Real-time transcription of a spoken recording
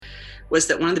was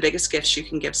that one of the biggest gifts you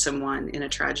can give someone in a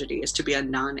tragedy is to be a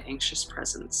non-anxious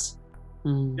presence.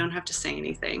 You don't have to say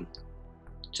anything,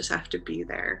 just have to be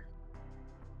there.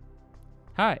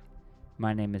 Hi,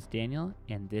 my name is Daniel,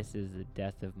 and this is the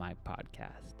Death of My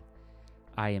podcast.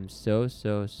 I am so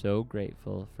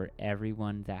grateful for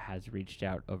everyone that has reached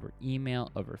out over email,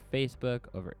 over Facebook,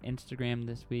 over Instagram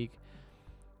this week.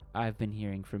 I've been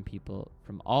hearing from people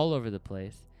from all over the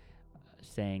place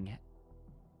saying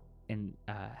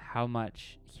how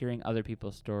much hearing other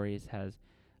people's stories has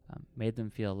made them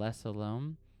feel less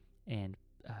alone. And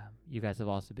you guys have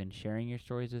also been sharing your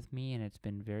stories with me, and it's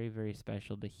been very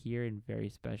special to hear and very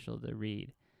special to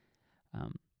read.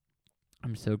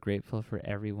 I'm so grateful for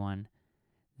everyone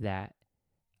that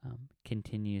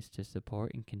continues to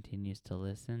support and continues to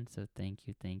listen. So thank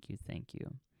you.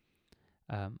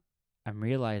 I'm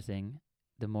realizing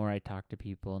the more I talk to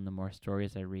people and the more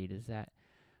stories I read is that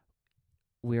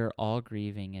we're all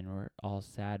grieving and we're all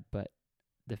sad, but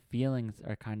the feelings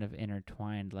are kind of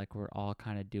intertwined, like we're all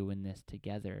kind of doing this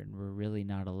together and we're really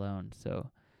not alone. So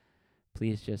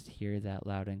please just hear that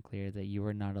loud and clear, that you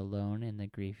are not alone in the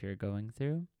grief you're going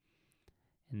through,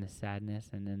 in the sadness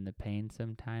and in the pain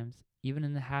sometimes, even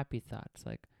in the happy thoughts.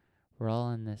 Like, we're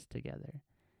all in this together.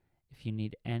 If you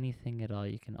need anything at all,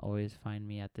 you can always find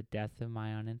me at the Death of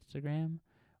My on Instagram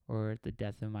or the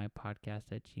Death of My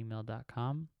podcast at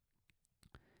gmail.com.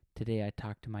 Today I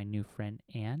talked to my new friend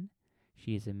Anne.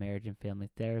 She is a marriage and family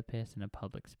therapist and a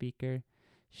public speaker.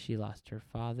 She lost her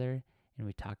father, and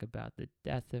we talk about the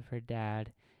death of her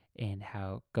dad and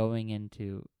how going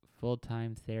into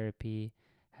full-time therapy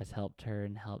has helped her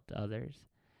and helped others.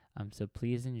 So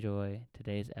please enjoy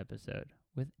today's episode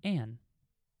with Anne.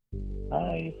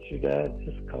 Hi, it's your dad.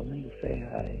 Just calling to say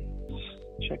hi.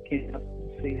 Just checking up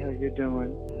and see how you're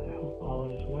doing. I hope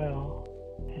all is well.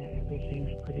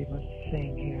 Everything's pretty much the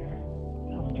same here.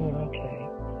 I'm doing okay.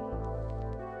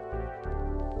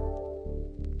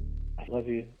 I love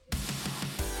you.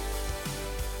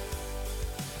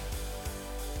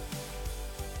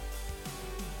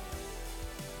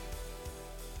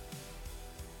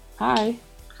 Hi.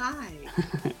 Hi.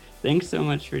 Thanks so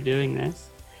much for doing this.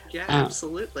 Yeah,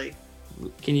 absolutely.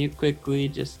 Can you quickly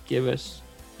just give us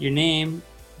your name,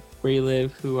 where you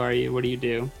live, who are you, what do you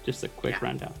do? Just a quick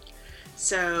rundown.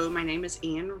 So my name is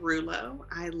Rulo.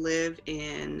 I live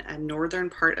in a northern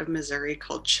part of Missouri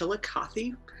called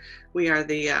Chillicothe. We are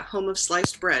the home of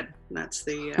sliced bread. That's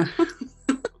the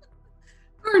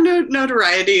our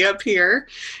notoriety up here.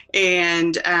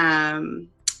 And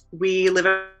we live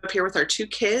up here with our two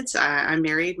kids. I'm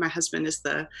married. My husband is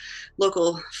the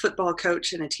local football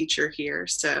coach and a teacher here.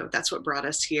 So that's what brought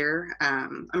us here.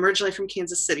 I'm originally from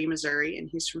Kansas City, Missouri, and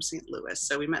he's from St. Louis.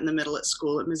 So we met in the middle at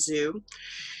school at Mizzou.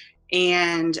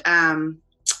 And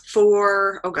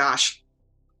for,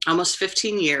 almost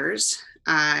 15 years,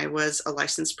 I was a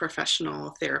licensed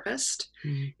professional therapist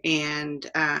and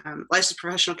licensed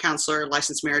professional counselor,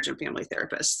 licensed marriage and family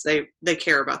therapist. They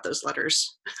care about those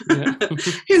letters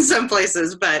in some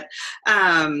places, but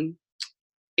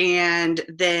and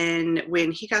then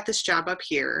when he got this job up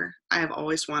here, I have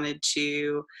always wanted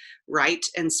to write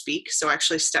and speak. So I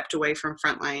actually stepped away from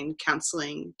frontline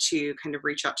counseling to kind of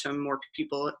reach out to more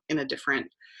people in a different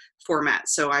format.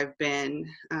 So I've been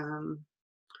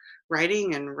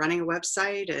writing and running a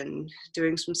website and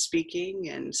doing some speaking.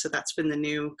 And so that's been the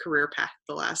new career path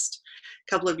the last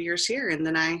couple of years here. And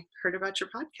then I heard about your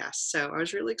podcast. So I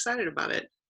was really excited about it.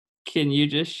 Can you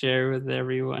just share with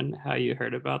everyone how you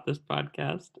heard about this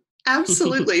podcast?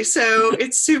 Absolutely. So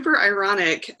it's super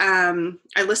ironic. I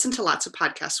listen to lots of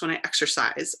podcasts when I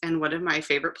exercise, and one of my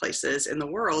favorite places in the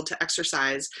world to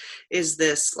exercise is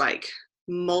this like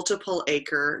multiple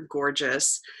acre,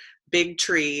 gorgeous, big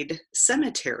treed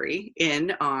cemetery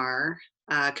in our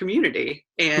community.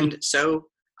 And so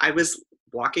I was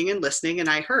walking and listening, and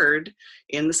I heard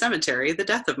in the cemetery the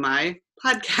death of my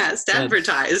podcast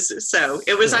advertised. So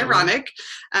it was ironic,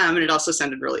 and it also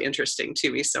sounded really interesting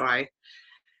to me. So I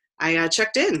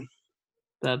checked in.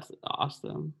 That's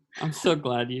awesome. I'm so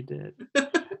glad you did.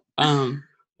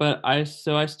 But I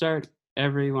start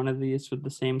every one of these with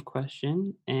the same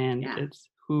question, and it's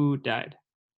who died?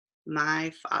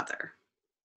 My father,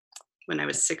 when I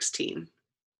was 16.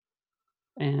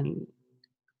 And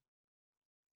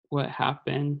what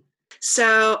happened?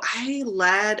 So I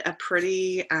led a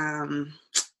pretty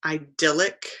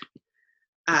idyllic,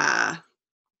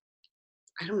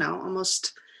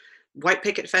 almost white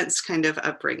picket fence kind of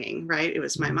upbringing, right? It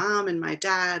was my mom and my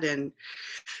dad and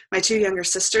my two younger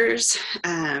sisters.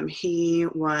 He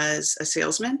was a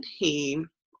salesman. He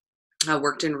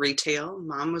worked in retail.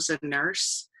 Mom was a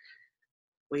nurse.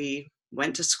 We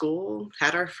went to school,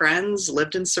 had our friends,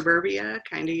 lived in suburbia,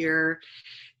 kind of your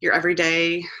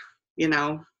everyday, you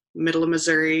know, middle of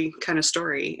Missouri kind of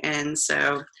story. And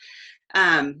so,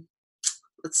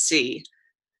 let's see.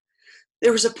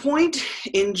 There was a point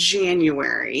in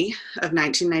January of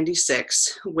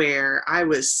 1996 where I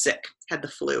was sick, had the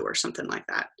flu or something like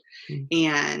that. Mm.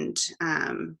 And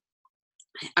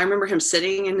I remember him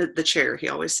sitting in the chair he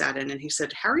always sat in, and he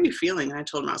said, "How are you feeling?" And I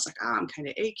told him, I was like, "Oh, I'm kind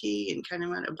of achy and kind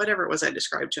of whatever it was I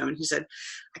described to him." And he said,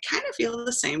 "I kind of feel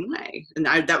the same way." And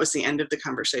that was the end of the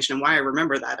conversation. And why I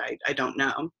remember that, I don't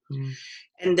know. Mm.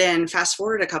 And then fast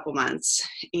forward a couple months,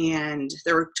 and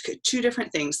there were two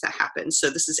different things that happened. So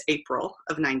this is April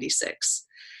of 96.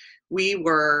 We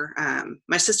were,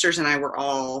 my sisters and I were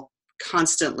all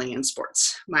constantly in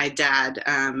sports. My dad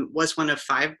was one of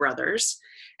 5 brothers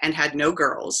and had no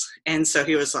girls. And so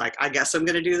he was like, I guess I'm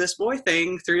going to do this boy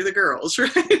thing through the girls,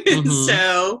 right? Mm-hmm.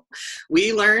 So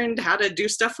we learned how to do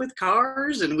stuff with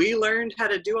cars, and we learned how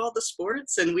to do all the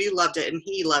sports, and we loved it, and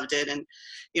he loved it. And,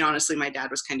 you know, honestly, my dad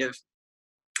was kind of,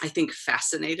 I think,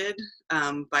 fascinated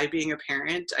by being a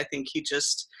parent. I think he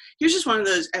was just one of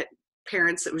those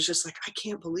parents that was just like, I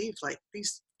can't believe, like,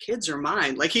 these kids are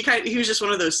mine. Like, he was just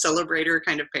one of those celebrator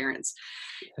kind of parents.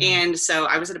 Yeah. And so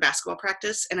I was at a basketball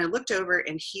practice, and I looked over,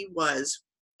 and he was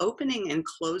opening and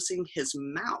closing his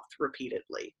mouth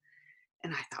repeatedly.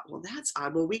 And I thought, well, that's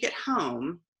odd. Well, we get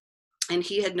home, and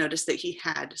he had noticed that he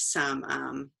had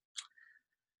some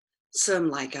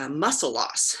like muscle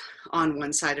loss on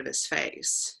one side of his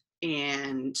face.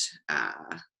 And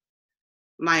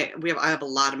I have a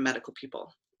lot of medical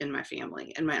people in my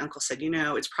family, and my uncle said, you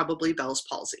know, it's probably Bell's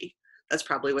palsy. That's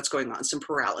probably what's going on, some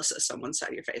paralysis on one side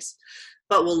of your face,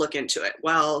 but we'll look into it.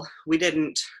 Well, we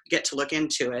didn't get to look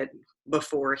into it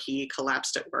before he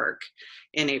collapsed at work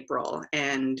in April.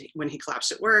 And when he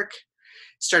collapsed at work,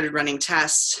 started running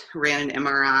tests, ran an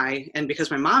MRI. And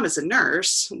because my mom is a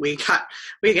nurse, we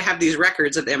have these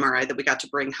records of the MRI that we got to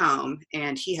bring home.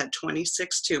 And he had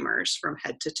 26 tumors from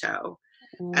head to toe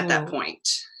at that point.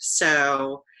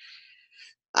 So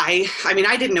I mean,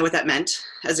 I didn't know what that meant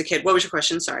as a kid. What was your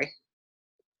question? Sorry.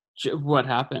 What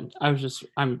happened?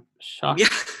 I'm shocked. Yeah.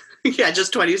 Yeah,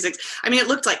 just 26. I mean, it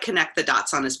looked like connect the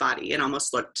dots on his body. It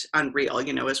almost looked unreal,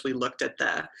 you know, as we looked at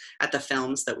the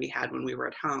films that we had when we were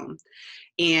at home.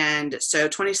 And so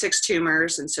 26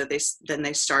 tumors. And so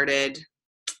they started,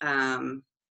 I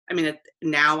mean,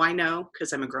 now I know,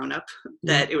 because I'm a grown up,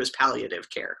 that it was palliative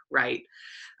care, right?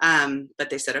 But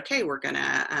they said, okay, we're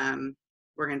gonna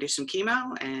do some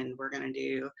chemo, and we're gonna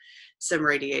do some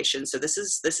radiation. So this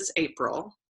is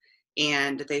April,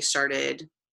 and they started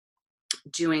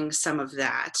doing some of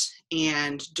that.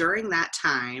 And during that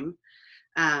time,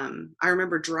 I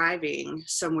remember driving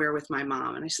somewhere with my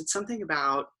mom, and I said something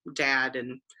about Dad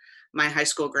and my high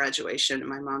school graduation. And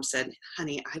my mom said,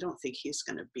 honey, I don't think he's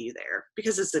going to be there.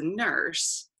 Because as a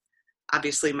nurse,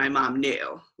 obviously my mom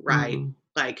knew, right? Mm-hmm.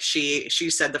 Like she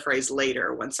said the phrase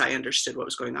later, once I understood what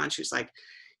was going on, she was like,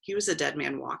 he was a dead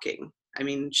man walking. I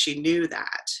mean, she knew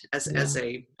that as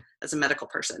a medical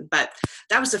person. But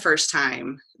that was the first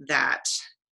time that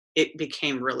it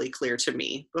became really clear to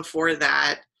me. Before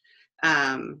that,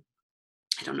 I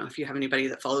don't know if you have anybody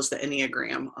that follows the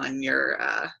Enneagram on your,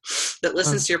 that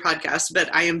listens to your podcast,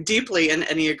 but I am deeply an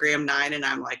Enneagram 9, and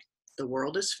I'm like, the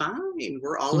world is fine.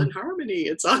 We're all in harmony.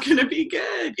 It's all going to be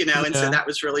good, you know? And so that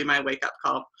was really my wake up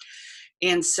call.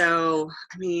 And so,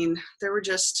 I mean, there were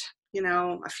just, you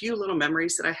know, a few little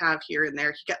memories that I have here and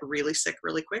there. He got really sick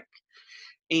really quick.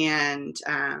 And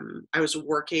I was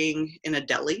working in a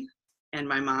deli, and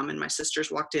my mom and my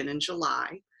sisters walked in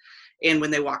July. And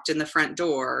when they walked in the front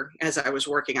door, as I was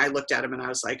working, I looked at him and I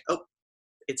was like, oh,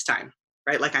 it's time,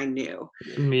 right? Like I knew.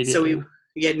 Immediately. So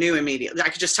we knew immediately. I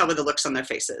could just tell by the looks on their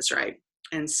faces, right?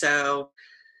 And so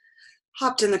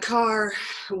hopped in the car,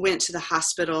 went to the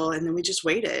hospital, and then we just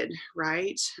waited,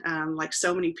 right? Like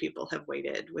so many people have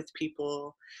waited with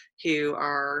people who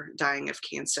are dying of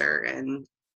cancer. And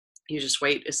you just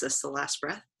wait. Is this the last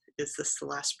breath? Is this the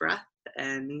last breath?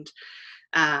 And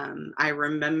I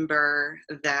remember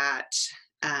that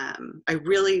I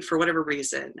really, for whatever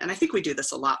reason, and I think we do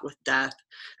this a lot with death,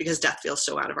 because death feels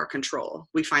so out of our control.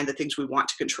 We find the things we want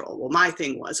to control. Well, my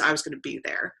thing was I was going to be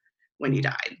there when you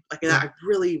died. Like I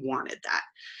really wanted that.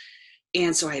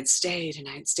 And so I had stayed, and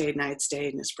I had stayed, and I had stayed,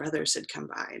 and his brothers had come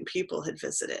by, and people had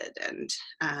visited. And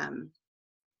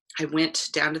I went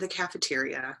down to the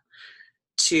cafeteria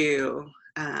to,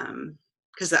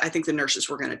 because I think the nurses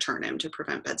were going to turn him to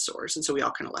prevent bed sores. And so we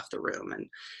all kind of left the room, and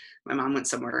my mom went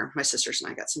somewhere. My sisters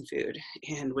and I got some food.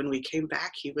 And when we came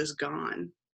back, he was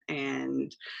gone.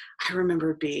 And I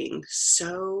remember being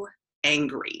so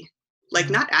angry like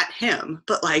not at him,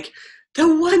 but like the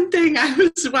one thing I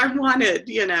wanted,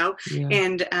 Yeah.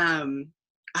 and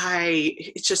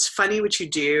it's just funny what you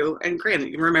do. And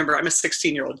granted, remember, I'm a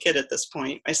 16-year-old kid at this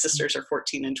point. My sisters are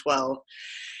 14 and 12.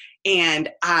 And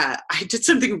I did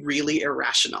something really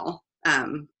irrational.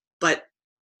 But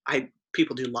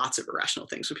people do lots of irrational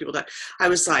things when people die.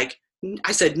 I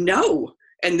said no.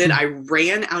 And then I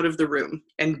ran out of the room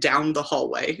and down the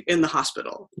hallway in the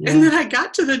hospital. Yeah. And then I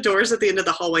got to the doors at the end of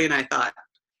the hallway and I thought,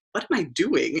 what am I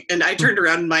doing? And I turned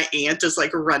around and my aunt is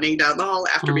like running down the hall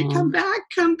after me, come back.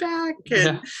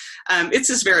 And it's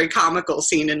this very comical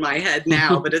scene in my head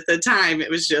now, but at the time it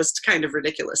was just kind of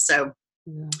ridiculous. So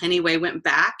anyway, went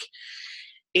back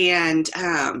and,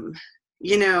 I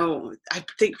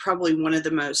think probably one of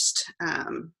the most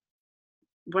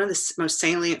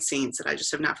salient scenes that I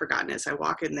just have not forgotten is I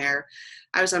walk in there.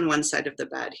 I was on one side of the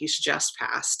bed. He's just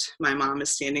passed. My mom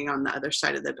is standing on the other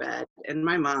side of the bed. And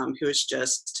my mom, who is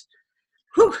just,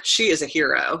 she is a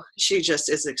hero. She just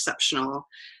is exceptional.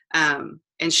 And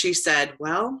she said,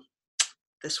 well,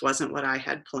 this wasn't what I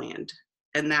had planned.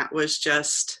 And that was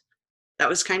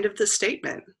kind of the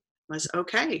statement was,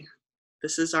 okay,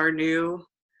 this is our new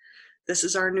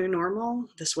normal.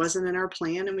 This wasn't in our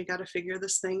plan and we got to figure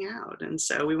this thing out. And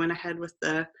so we went ahead with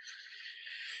the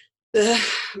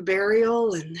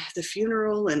burial and the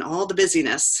funeral and all the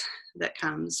busyness that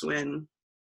comes when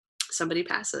somebody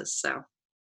passes. So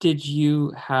did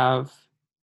you have,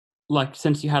 like,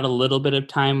 since you had a little bit of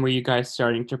time, were you guys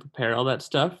starting to prepare all that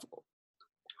stuff?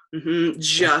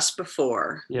 Just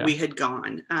before we had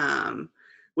gone,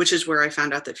 which is where I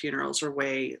found out that funerals are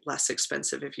way less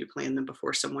expensive if you plan them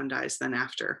before someone dies than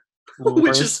after.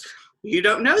 Which is, you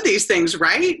don't know these things,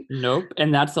 right? Nope.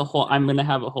 And that's I'm going to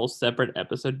have a whole separate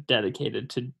episode dedicated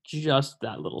to just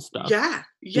that little stuff. Yeah.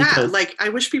 Because, like, I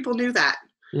wish people knew that.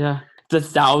 Yeah. The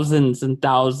thousands and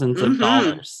thousands of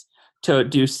dollars to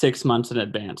do 6 months in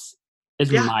advance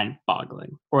is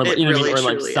mind-boggling. Or, really, or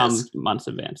like some is. months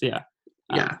in advance. Yeah.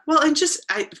 Yeah. Well, and just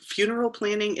funeral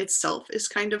planning itself is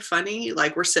kind of funny.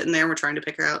 Like, we're sitting there, we're trying to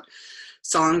pick out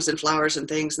songs and flowers and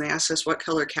things, and they asked us what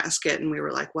color casket, and we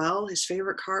were like, well, his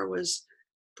favorite car was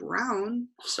brown,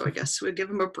 so I guess we'd give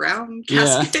him a brown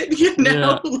casket.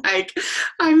 Like,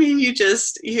 I mean,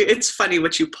 it's funny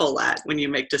what you pull at when you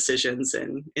make decisions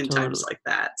in times like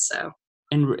that. So,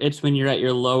 and it's when you're at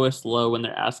your lowest low when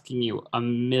they're asking you a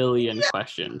million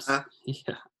questions.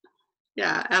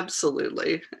 Yeah,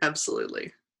 absolutely.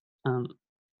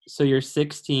 So you're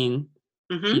 16.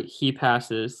 He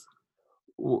passes.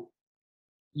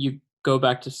 You go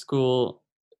back to school,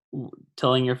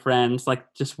 telling your friends,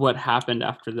 like, just what happened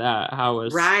after that. How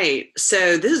was right?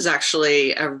 So this is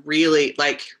actually a really,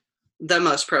 like, the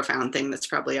most profound thing that's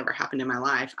probably ever happened in my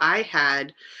life.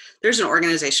 There's an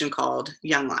organization called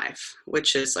Young Life,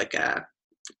 which is like a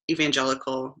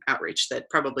evangelical outreach that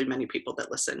probably many people that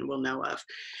listen will know of.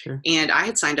 Sure. And I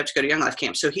had signed up to go to Young Life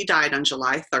camp. So he died on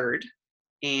July 3rd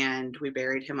and we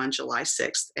buried him on July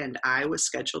 6th. And I was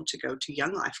scheduled to go to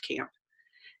Young Life camp.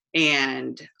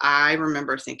 And I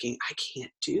remember thinking, I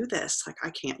can't do this. Like, I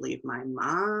can't leave my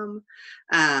mom.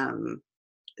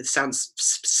 It sounds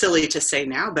silly to say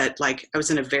now, but like, I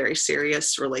was in a very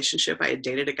serious relationship. I had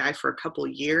dated a guy for a couple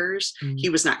years. He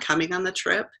was not coming on the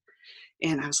trip.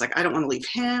 And I was like, I don't want to leave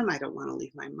him. I don't want to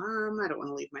leave my mom. I don't want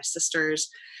to leave my sisters.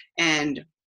 And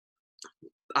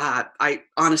I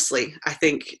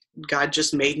think God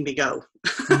just made me go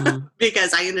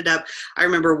because I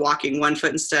remember walking one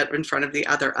foot instead in front of the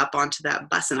other up onto that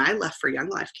bus, and I left for Young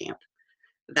Life camp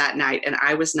that night. And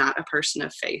I was not a person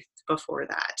of faith before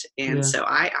that. And so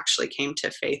I actually came to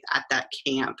faith at that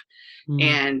camp,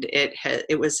 and it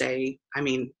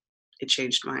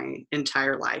changed my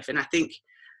entire life. And I think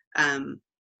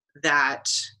that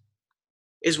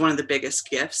is one of the biggest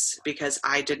gifts, because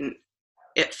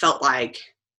it felt like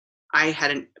I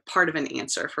had part of an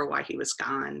answer for why he was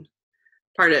gone,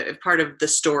 part of the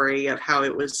story of how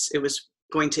it was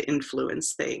going to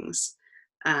influence things,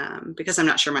 because I'm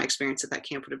not sure my experience at that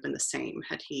camp would have been the same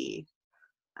had he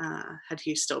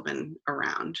still been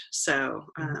around. So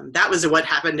that was what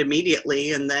happened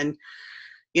immediately. And then,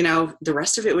 the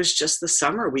rest of it was just the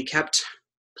summer. We kept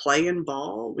playing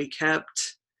ball. We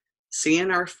kept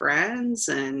seeing our friends,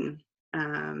 and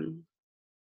and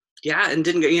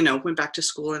didn't go, went back to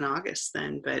school in August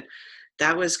then. But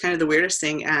that was kind of the weirdest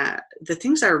thing. The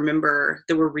things I remember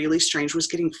that were really strange was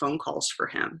getting phone calls for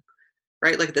him,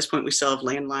 right? Like, at this point we still have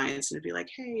landlines, and it'd be like,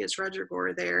 hey, is Roger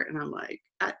Gore there? And I'm like,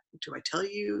 do I tell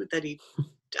you that he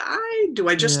died? Do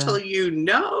I just tell you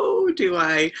no?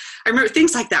 I remember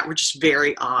things like that were just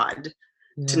very odd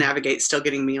to navigate, still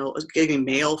getting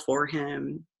mail for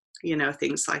him.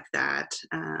 things like that.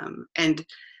 And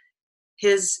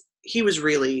he was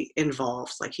really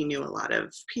involved. Like, he knew a lot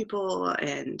of people,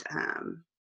 and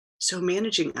so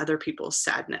managing other people's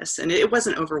sadness, and it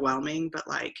wasn't overwhelming, but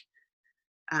like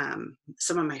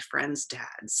some of my friends'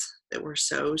 dads that were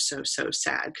so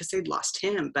sad because they'd lost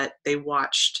him, but they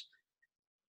watched.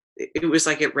 It was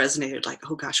like it resonated, like,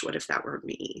 oh gosh, what if that were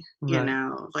me?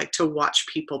 Right. Like, to watch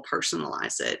people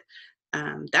personalize it.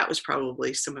 That was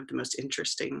probably some of the most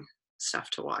interesting stuff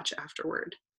to watch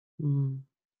afterward. Mm.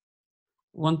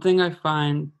 One thing I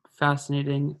find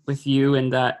fascinating with you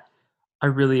and that I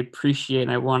really appreciate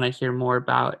and I want to hear more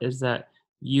about is that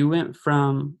you went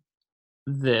from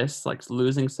this, like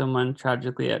losing someone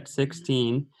tragically at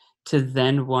 16, to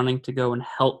then wanting to go and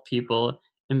help people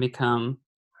and become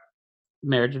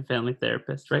marriage and family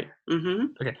therapist, right? Mm-hmm.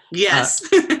 Okay. Yes.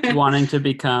 Wanting to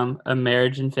become a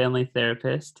marriage and family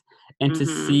therapist, and to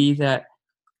Mm-hmm. see that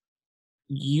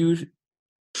you,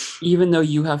 even though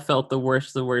you have felt the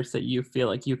worst, that you feel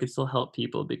like you could still help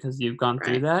people because you've gone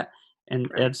through Right. that, and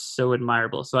Right. it's so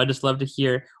admirable. So I just love to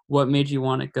hear what made you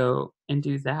want to go and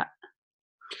do that.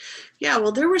 Yeah,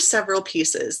 well, there were several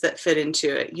pieces that fit into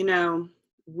it.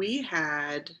 We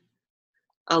had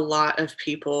a lot of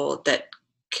people that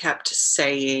kept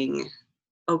saying,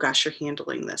 "Oh gosh, you're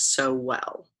handling this so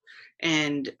well."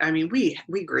 And I mean, we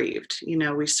grieved,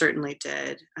 we certainly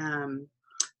did.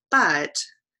 But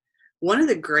one of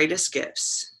the greatest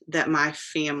gifts that my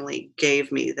family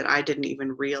gave me that I didn't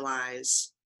even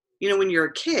realize, when you're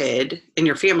a kid and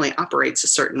your family operates a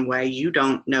certain way, you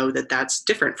don't know that that's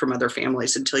different from other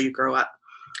families until you grow up.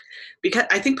 Because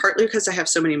I think partly because I have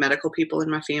so many medical people in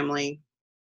my family,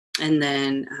 and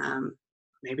then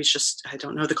maybe it's just I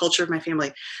don't know the culture of my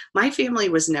family. My family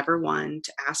was never one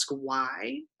to ask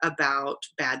why about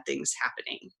bad things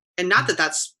happening, and not that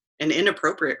that's an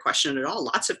inappropriate question at all.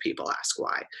 Lots of people ask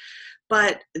why,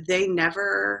 but they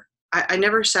never. I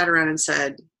never sat around and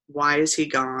said, "Why is he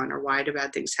gone?" or "Why do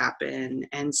bad things happen?"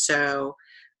 And so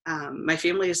my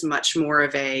family is much more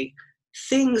of a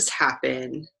things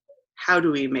happen. How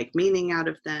do we make meaning out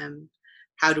of them?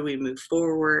 How do we move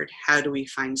forward? How do we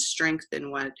find strength in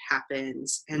what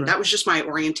happens? And Right. that was just my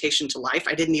orientation to life.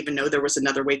 I didn't even know there was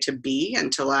another way to be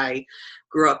until I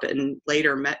grew up and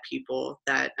later met people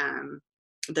that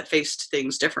faced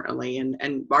things differently.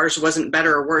 And ours wasn't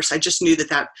better or worse. I just knew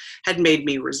that had made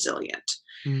me resilient.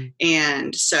 Mm.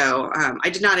 And so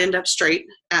I did not end up straight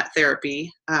at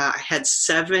therapy. I had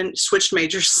switched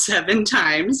majors 7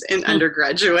 times in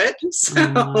undergraduate.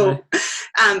 So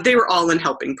they were all in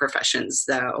helping professions,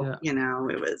 though. Yeah.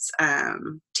 It was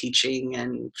teaching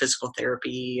and physical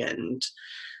therapy and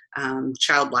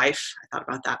child life. I thought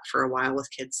about that for a while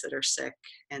with kids that are sick,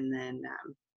 and then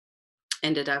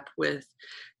ended up with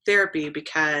therapy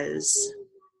because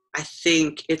I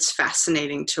think it's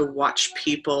fascinating to watch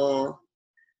people,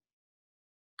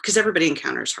 because everybody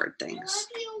encounters hard things.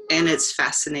 And it's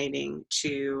fascinating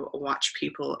to watch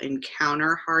people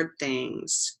encounter hard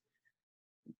things,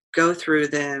 go through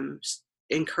them,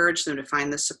 encourage them to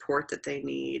find the support that they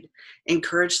need,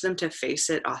 encourage them to face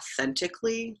it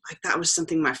authentically. Like, that was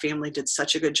something my family did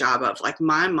such a good job of. Like,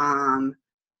 my mom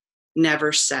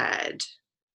never said,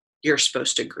 "You're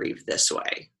supposed to grieve this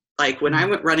way." Like, when I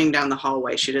went running down the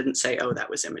hallway, she didn't say, "Oh, that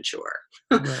was immature."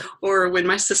 Right. Or when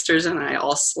my sisters and I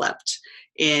all slept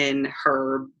in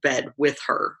her bed with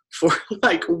her for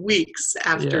like weeks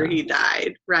after he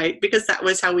died, right? Because that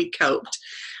was how we coped.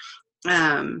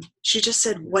 She just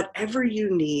said, "Whatever you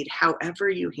need, however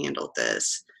you handle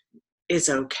this is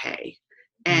okay."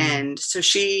 And so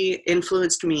she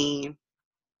influenced me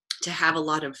to have a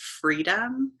lot of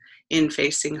freedom in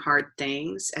facing hard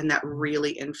things, and that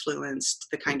really influenced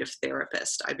the kind of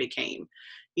therapist I became.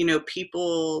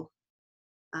 People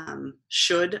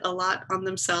should a lot on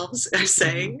themselves, I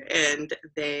say, and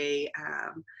they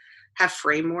have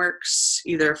frameworks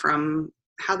either from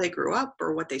how they grew up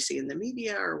or what they see in the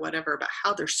media or whatever about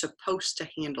how they're supposed to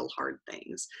handle hard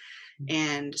things.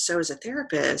 And so as a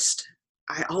therapist,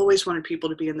 I always wanted people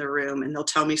to be in the room and they'll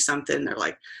tell me something.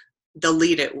 They'll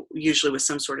lead it usually with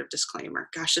some sort of disclaimer.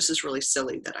 "Gosh, this is really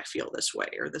silly that I feel this way,"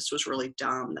 or "This was really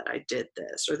dumb that I did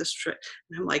this," or "This." And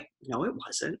I'm like, "No, it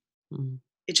wasn't.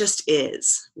 It just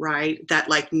is," right? That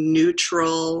like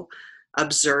neutral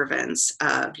observance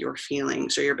of your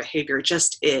feelings or your behavior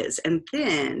just is. And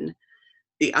then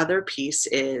the other piece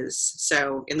is,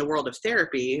 so in the world of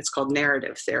therapy, it's called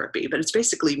narrative therapy, but it's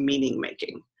basically meaning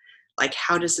making. Like,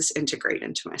 how does this integrate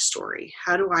into my story?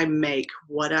 How do I make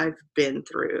what I've been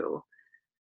through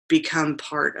become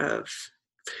part of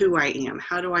who I am?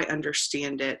 How do I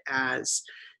understand it as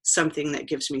something that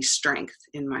gives me strength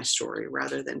in my story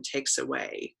rather than takes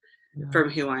away from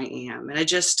who I am. And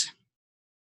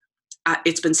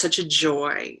it's been such a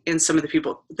joy in some of the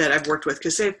people that I've worked with,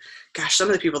 because some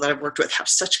of the people that I've worked with have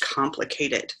such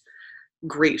complicated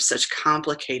grief, such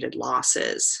complicated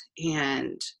losses.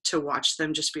 And to watch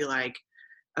them just be like,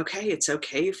 okay, it's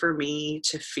okay for me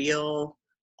to feel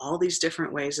all these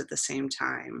different ways at the same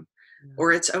time.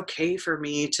 Or it's okay for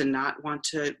me to not want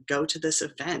to go to this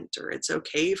event, or it's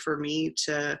okay for me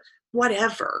to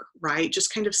whatever, right?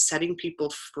 Just kind of setting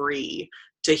people free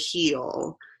to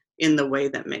heal in the way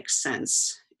that makes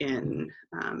sense in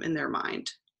their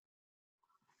mind.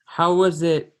 How was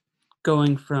it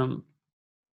going from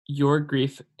your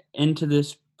grief into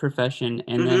this profession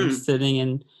and then Mm-hmm.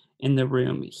 sitting in the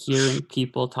room hearing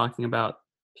people talking about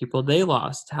people they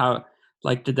lost? How,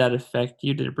 like, did that affect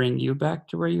you? Did it bring you back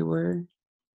to where you were?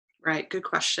 Right. Good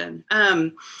question.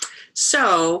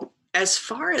 So as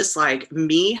far as like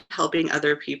me helping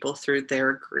other people through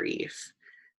their grief,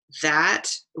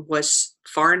 that was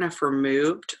far enough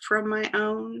removed from my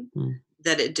own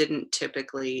that it didn't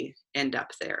typically end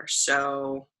up there.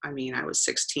 So, I mean, I was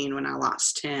 16 when I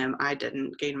lost him. I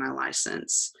didn't gain my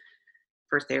license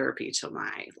for therapy till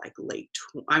my like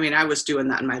I was doing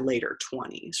that in my later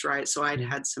 20s, right? So I'd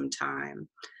had some time.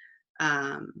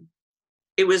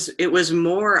 It was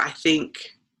more, I think,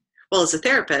 well, as a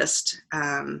therapist,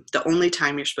 the only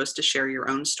time you're supposed to share your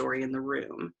own story in the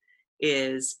room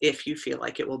is if you feel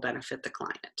like it will benefit the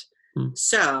client.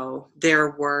 So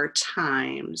there were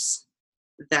times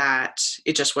that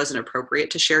it just wasn't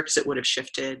appropriate to share because it would have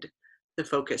shifted the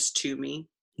focus to me,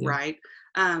 right?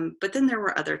 But then there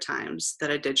were other times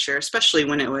that I did share, especially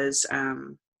when it was, a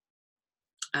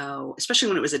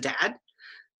dad.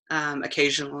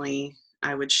 Occasionally,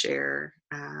 I would share.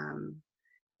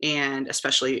 And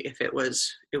especially if it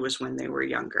was when they were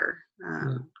younger,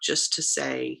 just to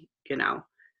say,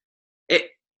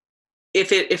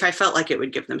 if I felt like it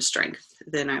would give them strength,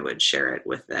 then I would share it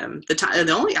with them. Some of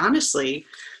the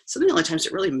only times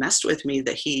it really messed with me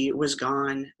that he was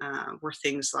gone were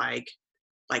things like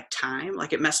time.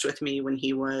 Like, it messed with me when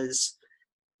he was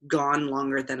gone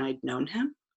longer than I'd known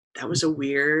him. That was a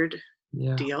weird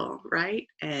deal, right?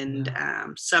 And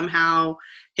somehow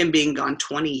him being gone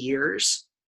 20 years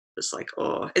was like,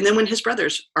 oh. And then when his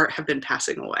brothers have been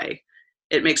passing away,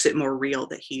 it makes it more real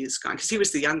that he's gone, because he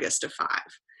was the youngest of 5.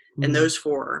 And those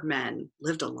 4 men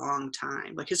lived a long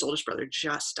time. Like, his oldest brother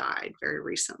just died very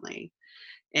recently.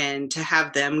 And to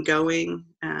have them going,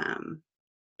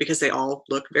 because they all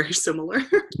look very similar,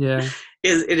 it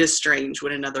is strange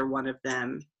when another one of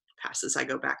them passes. I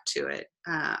go back to it.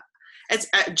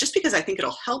 Just because I think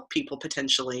it'll help people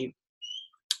potentially.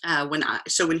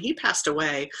 When he passed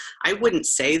away, I wouldn't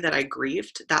say that I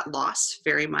grieved that loss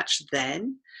very much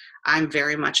then. I'm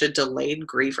very much a delayed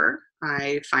griever.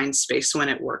 I find space when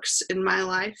it works in my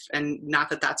life, and not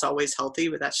that that's always healthy,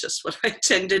 but that's just what I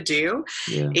tend to do.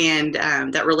 And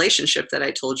that relationship that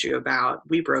I told you about,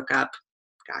 we broke up,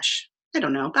 I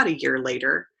don't know, about a year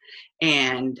later.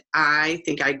 And I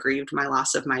think I grieved my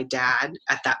loss of my dad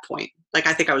at that point. Like,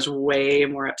 I think I was way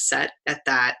more upset at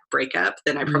that breakup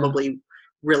than I probably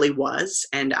really was.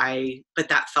 But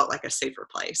that felt like a safer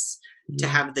place to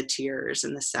have the tears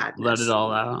and the sadness. Let it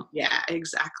all out. Yeah,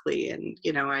 exactly. And,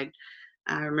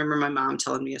 I remember my mom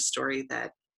telling me a story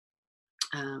that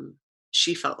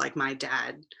she felt like my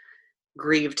dad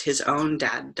grieved his own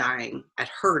dad dying at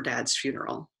her dad's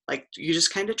funeral. Like, you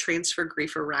just kind of transfer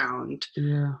grief around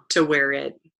to where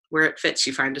it fits.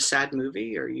 You find a sad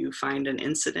movie, or you find an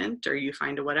incident, or you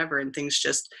find a whatever, and things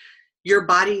just, your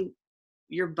body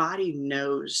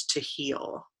knows to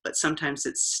heal, but sometimes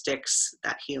it sticks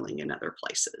that healing in other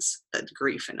places, that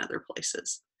grief in other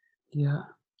places. Yeah.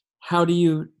 How do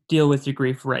you deal with your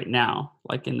grief right now,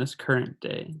 like in this current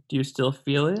day? Do you still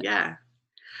feel it? Yeah.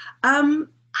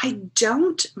 I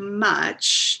don't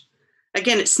much.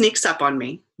 Again, it sneaks up on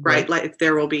me, right? Like,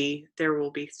 there will be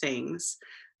things.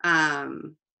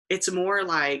 It's more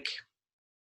like,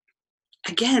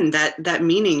 again, that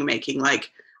meaning making.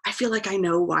 Like, I feel like I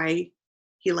know why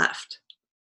he left,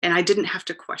 and I didn't have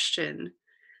to question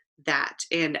that.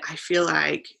 And I feel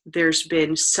like there's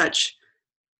been such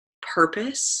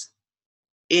purpose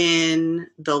in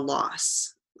the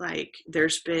loss. Like,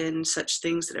 there's been so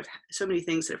many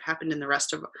things that have happened in the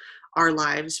rest of our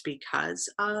lives because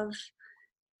of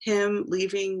him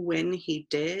leaving when he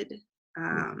did,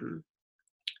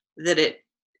 that it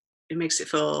makes it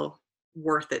feel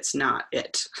worth it's not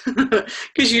it,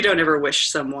 because you don't ever wish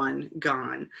someone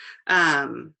gone.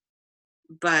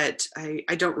 But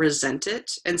I don't resent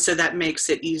it, and so that makes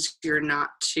it easier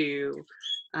not to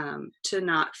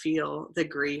not feel the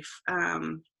grief.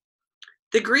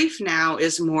 The grief now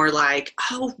is more like,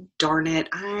 oh, darn it,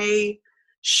 I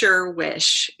sure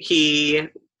wish he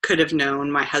could have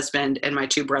known my husband and my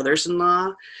two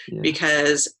brothers-in-law,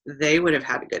 because they would have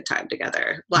had a good time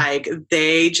together. Like,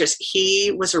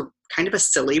 he was a kind of a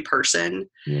silly person.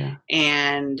 Yeah.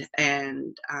 And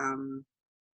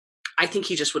I think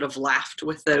he just would have laughed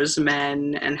with those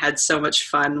men and had so much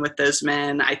fun with those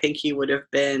men. I think he would have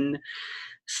been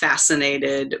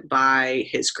fascinated by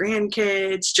his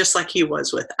grandkids, just like he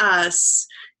was with us,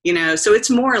 so it's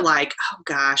more like, oh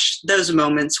gosh, those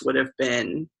moments would have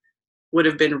been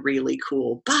really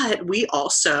cool. But we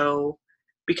also,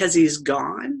 because he's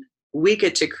gone, we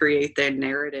get to create the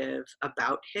narrative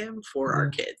about him for our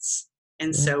kids.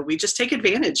 And so we just take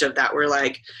advantage of that. We're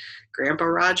like, Grandpa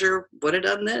Roger would have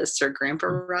done this, or Grandpa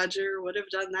Roger would have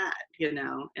done that,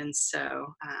 And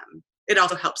so it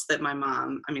also helps that my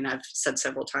mom, I've said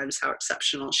several times how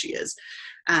exceptional she is.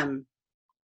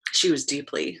 She was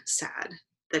deeply sad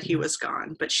that he was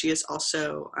gone, but she is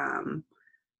also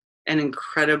an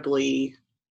incredibly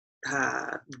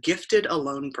gifted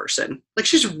alone person. Like,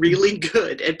 she's really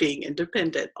good at being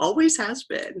independent, always has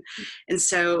been. And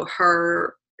so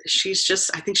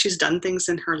I think she's done things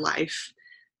in her life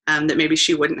that maybe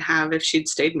she wouldn't have if she'd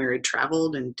stayed married,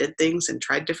 traveled and did things and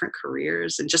tried different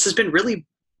careers, and just has been really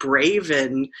brave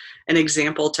and an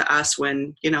example to us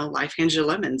when, life hands you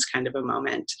lemons kind of a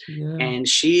moment. And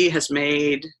she has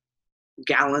made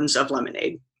gallons of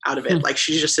lemonade out of it. Like,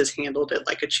 she just has handled it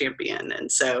like a champion.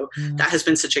 And so that has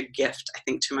been such a gift, I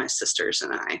think, to my sisters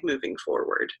and I moving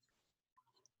forward.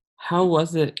 How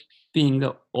was it being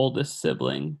the oldest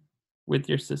sibling with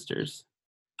your sisters?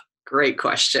 Great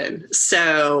question.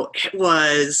 So it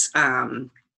was,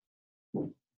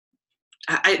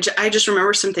 I just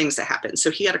remember some things that happened. So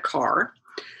he had a car,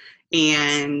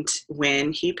 and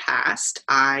when he passed,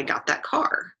 I got that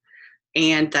car.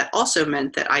 And that also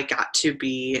meant that I got to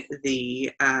be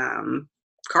the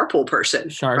carpool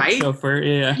person, right? Chauffeur,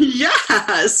 yeah.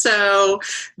 Yeah. So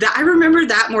I remember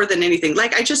that more than anything.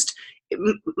 Like,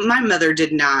 my mother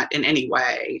did not in any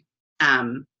way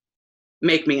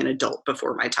make me an adult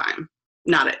before my time.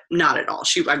 Not at all.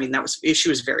 She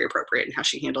was very appropriate in how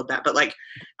she handled that. But like,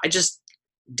 I just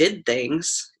did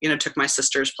things, took my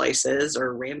sister's places,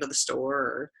 or ran to the store,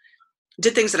 or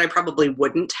did things that I probably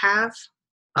wouldn't have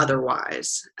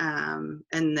otherwise. And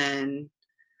then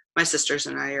my sisters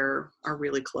and I are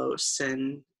really close.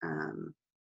 And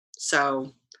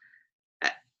so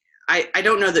I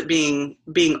don't know that being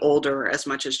older as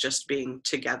much as just being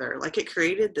together, like, it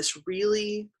created this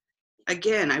really,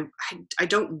 again, I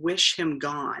don't wish him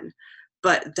gone,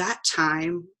 but that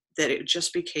time that it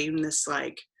just became this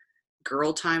like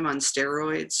girl time on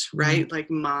steroids, right? Like,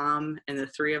 mom and the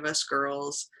three of us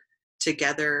girls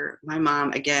together. My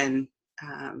mom, again,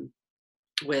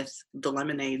 with the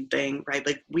lemonade thing, right?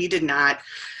 Like, we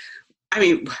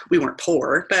weren't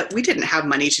poor, but we didn't have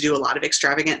money to do a lot of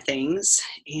extravagant things.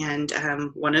 And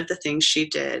one of the things she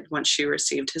did once she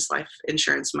received his life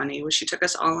insurance money was she took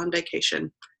us all on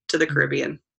vacation to the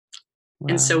Caribbean. Wow.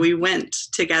 And so we went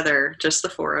together, just the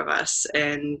four of us,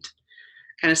 and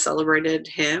kind of celebrated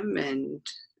him and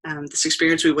this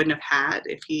experience we wouldn't have had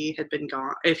if he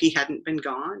hadn't been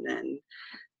gone.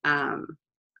 And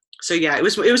so yeah, it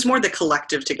was more the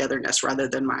collective togetherness rather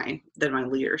than my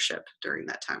leadership during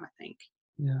that time, I think.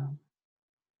 Yeah.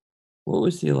 What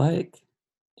was he like?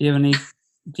 Do you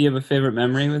have a favorite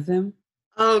memory with him?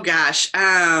 Oh gosh.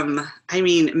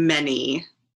 Many.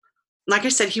 Like I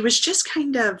said, he was just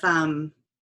kind of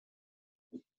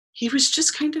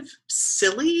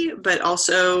silly, but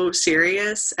also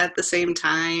serious at the same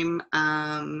time.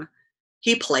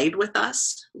 He played with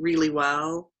us really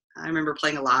well. I remember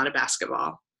playing a lot of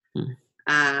basketball.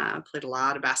 Played a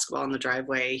lot of basketball in the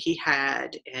driveway. He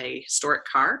had a historic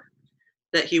car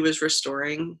that he was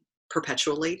restoring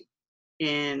perpetually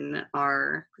in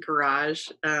our garage,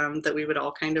 that we would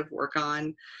all kind of work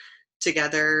on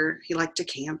together. He liked to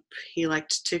camp. He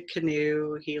liked to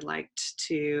canoe. He liked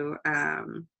to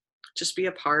just be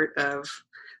a part of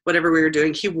whatever we were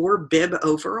doing. He wore bib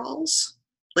overalls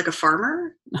like a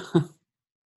farmer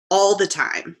all the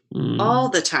time.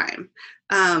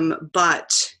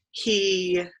 But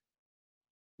he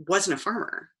wasn't a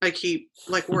farmer. Like, he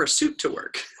wore a suit to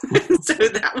work. So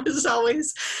that was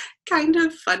always kind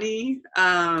of funny.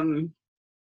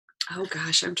 Oh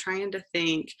gosh, I'm trying to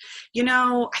think.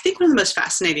 I think one of the most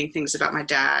fascinating things about my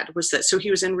dad was that, so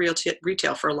he was in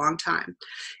retail for a long time.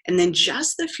 And then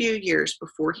just the few years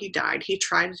before he died, he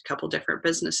tried a couple different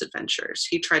business adventures.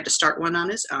 He tried to start one on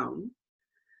his own.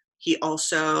 He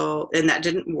also, and that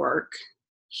didn't work.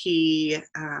 He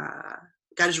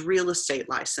got his real estate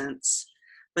license,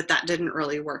 but that didn't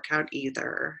really work out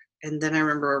either. And then I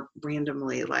remember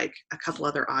randomly like a couple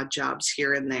other odd jobs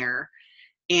here and there.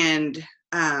 And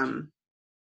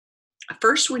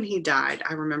first when he died,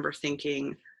 I remember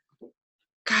thinking,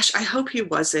 gosh, I hope he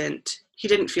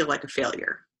didn't feel like a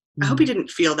failure. I hope he didn't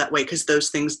feel that way because those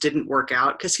things didn't work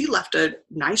out, because he left a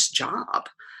nice job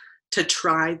to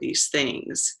try these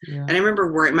things. Yeah. And I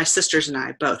remember worrying, my sisters and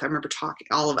I both,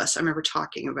 all of us, I remember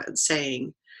talking about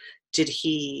saying, did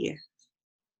he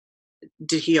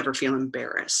ever feel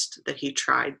embarrassed that he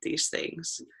tried these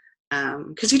things?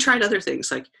 Because he tried other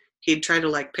things, like he'd try to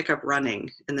like pick up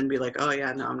running and then be like, oh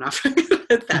yeah, no, I'm not very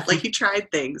good at that. Like he tried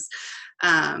things.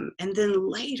 And then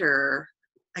later,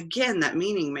 again, that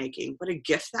meaning making, what a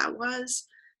gift that was,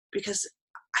 because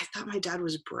I thought my dad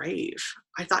was brave.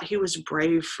 I thought he was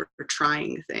brave for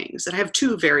trying things. And I have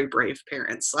two very brave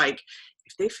parents. Like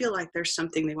if they feel like there's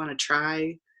something they want to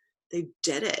try, they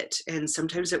did it. And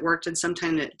sometimes it worked and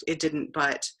sometimes it didn't,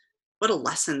 but what a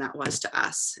lesson that was to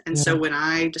us. And so when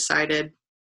I decided,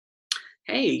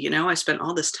 hey, I spent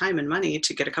all this time and money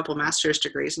to get a couple master's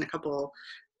degrees and a couple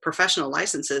professional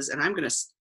licenses, and I'm going to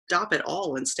stop it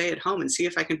all and stay at home and see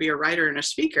if I can be a writer and a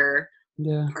speaker.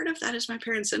 Yeah. Part of that is my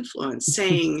parents' influence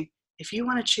saying, if you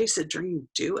want to chase a dream,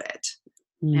 do it.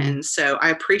 And so I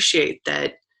appreciate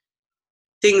that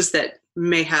things that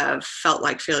may have felt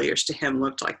like failures to him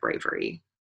looked like bravery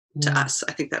to us.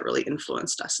 I think that really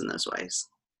influenced us in those ways.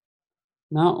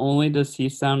 Not only does he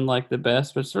sound like the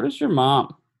best, but so does your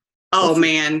mom. Oh,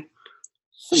 man.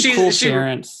 Some cool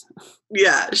parents.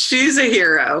 Yeah, she's a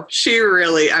hero. She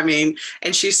really,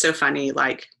 and she's so funny.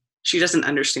 Like, she doesn't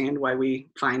understand why we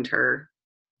find her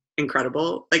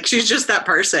incredible. Like, she's just that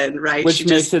person, right? Which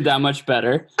makes it that much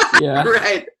better. Yeah.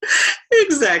 Right.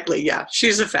 Exactly. Yeah.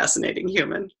 She's a fascinating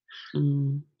human.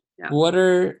 Yeah. What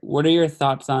are your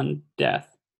thoughts on death?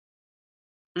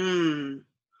 I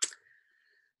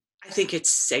think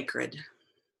it's sacred.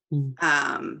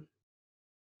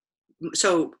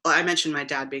 So I mentioned my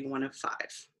dad being one of 5.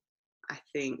 I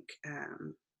think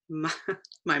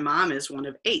my mom is one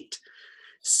of 8.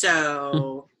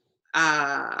 So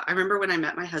I remember when I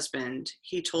met my husband,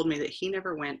 he told me that he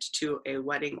never went to a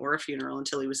wedding or a funeral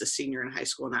until he was a senior in high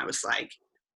school. And I was like,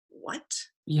 what?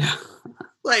 Yeah.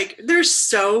 Like, there's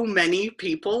so many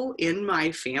people in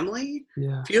my family.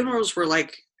 Yeah. Funerals were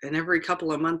like an every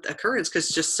couple of month occurrence because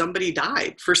just somebody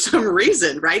died for some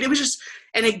reason, right? It was just,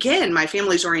 and again, my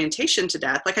family's orientation to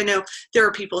death. Like, I know there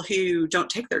are people who don't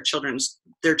take their children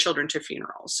to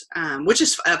funerals, which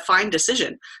is a fine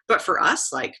decision. But for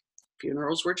us, like,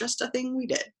 funerals were just a thing we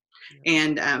did. Yeah.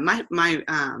 And my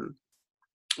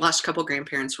lost a couple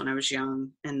grandparents when I was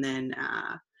young, and then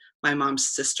my mom's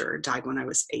sister died when I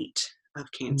was 8 of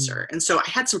cancer. And so I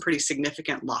had some pretty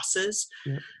significant losses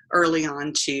early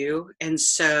on too. And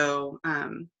so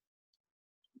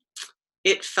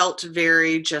it felt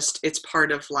very just, it's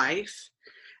part of life.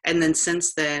 And then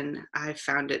since then, I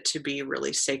found it to be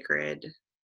really sacred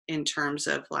in terms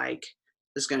of, like,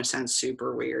 this is going to sound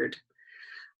super weird.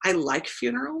 I like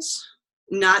funerals,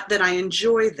 not that I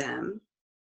enjoy them,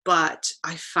 but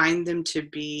I find them to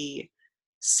be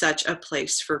such a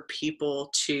place for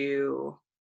people to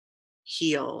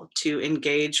heal, to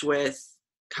engage with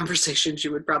conversations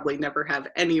you would probably never have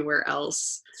anywhere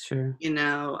else. Sure.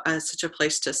 Such a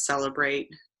place to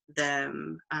celebrate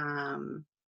them.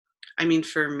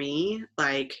 For me,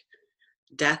 like,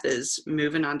 death is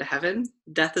moving on to heaven.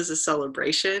 Death is a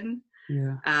celebration.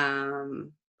 Yeah.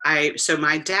 So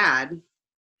my dad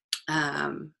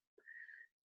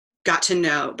got to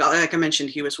know, like I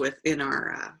mentioned, he was in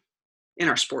our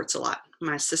sports a lot.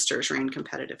 My sisters ran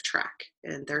competitive track,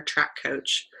 and their track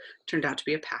coach turned out to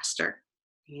be a pastor,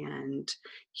 and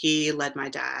he led my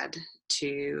dad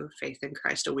to faith in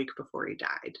Christ a week before he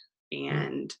died.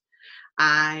 And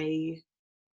I,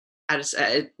 as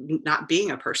not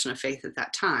being a person of faith at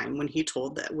that time, when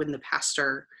the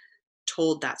pastor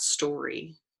told that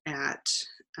story at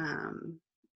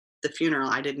the funeral,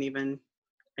 I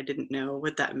didn't know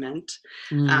what that meant.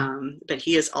 But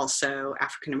he is also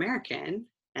African American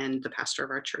and the pastor of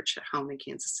our church at home in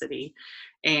Kansas City.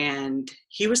 And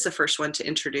he was the first one to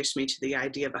introduce me to the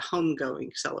idea of a homegoing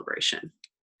celebration.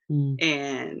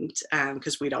 And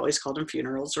because we'd always called them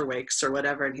funerals or wakes or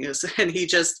whatever. And he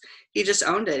just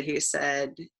owned it. He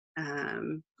said,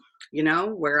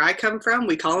 where I come from,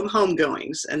 we call them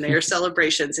homegoings, and they are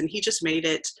celebrations. And he just made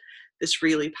it this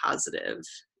really positive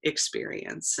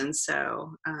experience. And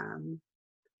so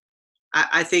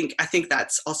I think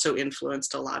that's also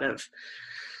influenced a lot of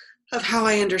how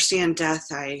I understand death.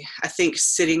 I think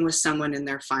sitting with someone in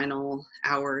their final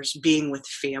hours, being with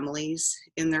families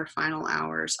in their final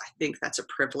hours, I think that's a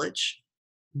privilege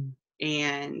Mm.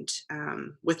 And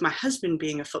with my husband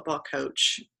being a football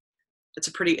coach, it's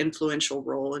a pretty influential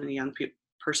role in a young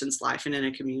person's life and in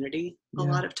a community a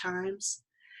Yeah. lot of times.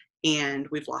 And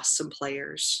we've lost some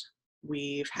players.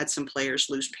 We've had some players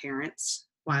lose parents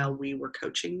while we were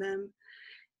coaching them.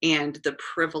 And the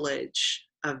privilege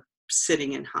of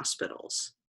sitting in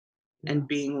hospitals Yeah. and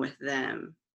being with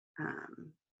them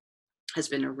has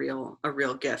been a real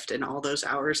gift. And all those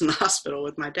hours in the hospital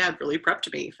with my dad really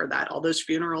prepped me for that. All those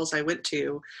funerals I went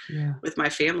to Yeah. with my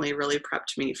family really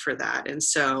prepped me for that. And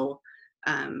so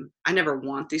I never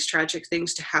want these tragic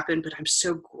things to happen, but I'm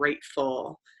so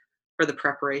grateful for the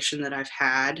preparation that I've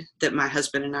had, that my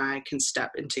husband and I can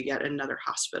step into yet another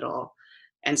hospital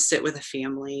and sit with a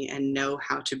family and know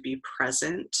how to be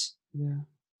present Yeah.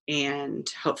 and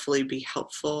hopefully be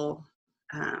helpful.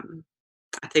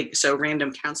 I think so.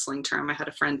 Random counseling term I had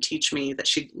a friend teach me that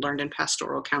she learned in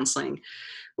pastoral counseling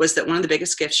was that one of the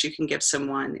biggest gifts you can give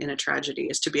someone in a tragedy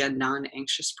is to be a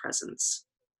non-anxious presence.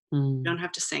 You don't Mm.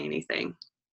 have to say anything,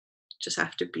 just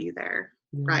have to be there,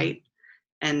 Yeah. right?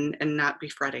 And not be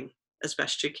fretting as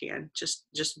best you can.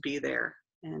 Just be there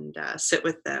and sit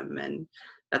with them, and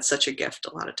that's such a gift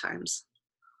a lot of times.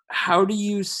 How do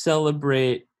you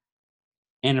celebrate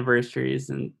anniversaries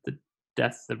and the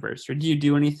death anniversary? Do you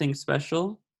do anything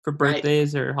special for Right?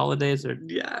 birthdays or holidays or?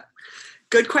 Yeah.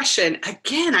 Good question.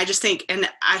 Again, I just think, and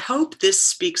I hope this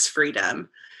speaks freedom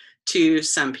to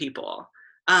some people.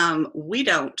 We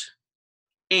don't.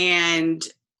 And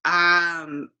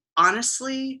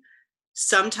honestly,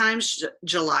 sometimes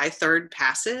July 3rd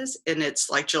passes and it's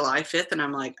like July 5th, and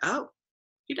I'm like, oh,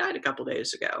 he died a couple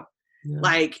days ago. Yeah.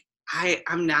 Like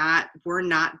we're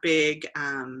not big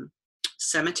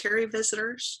cemetery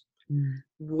visitors. Mm.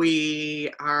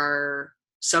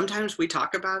 Sometimes we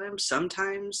talk about him,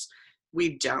 sometimes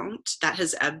we don't. That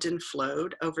has ebbed and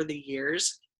flowed over the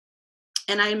years.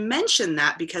 And I mention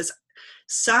that because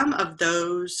some of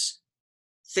those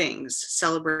things,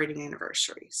 celebrating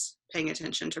anniversaries, paying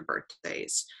attention to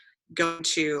birthdays, going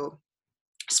to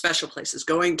special places,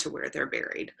 going to where they're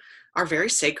buried, are very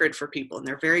sacred for people, and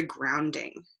they're very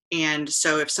grounding. And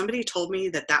so if somebody told me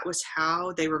that that was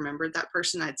how they remembered that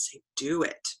person, I'd say, do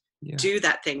it. Yeah. Do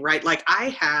that thing, right? Like I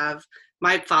have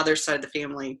my father's side of the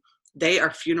family, they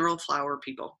are funeral flower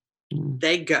people. Mm.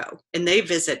 They go and they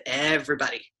visit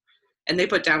everybody and they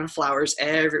put down flowers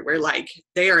everywhere. Like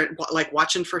they are like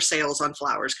watching for sales on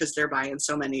flowers because they're buying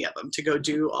so many of them to go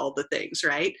do all the things,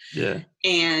 right? Yeah.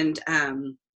 And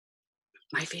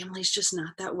my family's just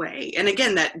not that way. And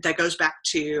again, that goes back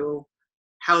to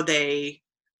how they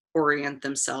orient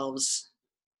themselves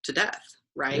to death,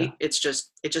 right? Yeah.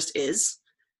 It just is.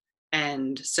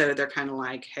 And so they're kind of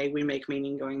like, hey, we make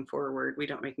meaning going forward. We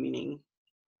don't make meaning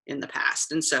in the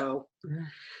past. And so Yeah.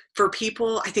 for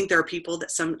people, I think there are people that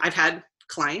I've had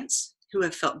clients who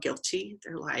have felt guilty.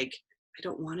 They're like, I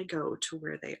don't want to go to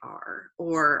where they are,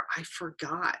 or I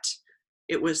forgot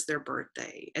it was their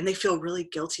birthday, and they feel really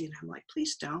guilty. And I'm like,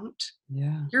 please don't.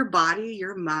 Yeah. Your body,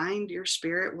 your mind, your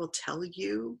spirit will tell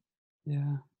you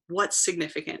Yeah. what's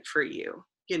significant for you,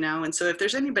 you know? And so if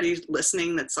there's anybody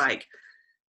listening that's like,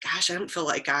 gosh, I don't feel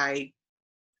like I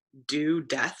do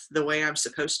death the way I'm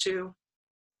supposed to,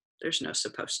 there's no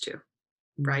supposed to,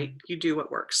 right? Mm. You do what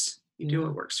works. You do Yeah.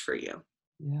 what works for you.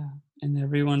 Yeah. And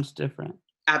everyone's different.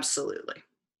 Absolutely.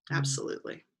 Mm.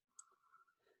 Absolutely.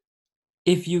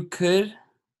 If you could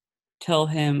tell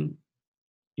him,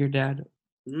 your dad,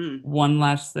 one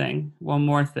last thing, one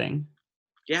more thing,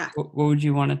 Yeah. what would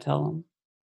you want to tell him?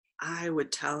 I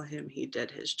would tell him he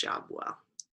did his job well.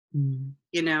 Mm.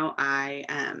 You know, I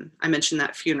mentioned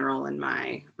that funeral and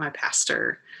my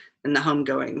pastor and the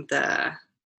homegoing, the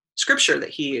scripture that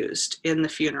he used in the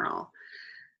funeral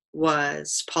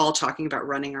was Paul talking about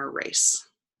running our race.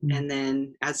 Mm. And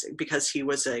then because he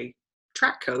was a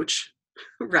track coach,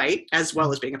 right, as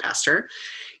well as being a pastor,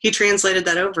 he translated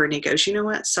that over and he goes, you know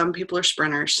what? Some people are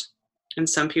sprinters and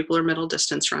some people are middle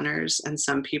distance runners and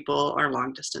some people are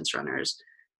long distance runners.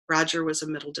 Roger was a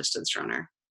middle distance runner.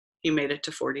 He made it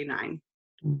to 49.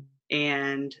 Mm.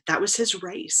 And that was his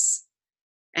race.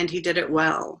 And he did it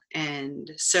well.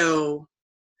 And so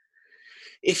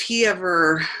if he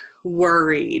ever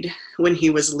worried when he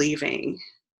was leaving,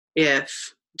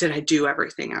 did I do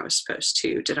everything I was supposed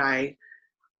to? I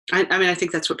mean, I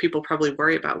think that's what people probably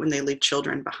worry about when they leave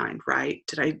children behind, right?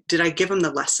 Did I give them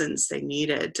the lessons they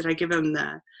needed? Did I give them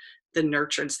the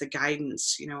nurturance, the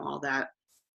guidance, you know, all that?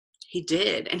 He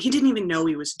did. And he didn't even know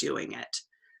he was doing it.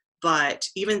 But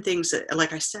even things that,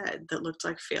 like I said, that looked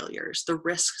like failures, the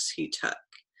risks he took,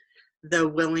 the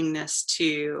willingness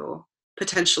to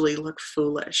potentially look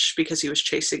foolish because he was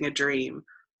chasing a dream,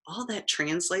 all that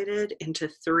translated into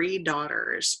 3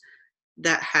 daughters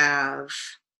that have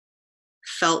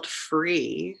felt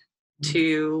free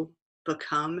to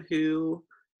become who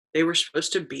they were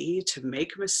supposed to be, to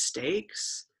make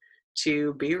mistakes,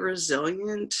 to be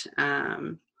resilient.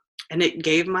 And it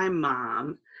gave my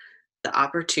mom the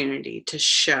opportunity to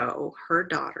show her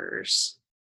daughters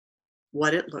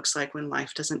what it looks like when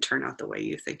life doesn't turn out the way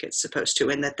you think it's supposed to,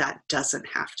 and that doesn't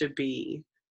have to be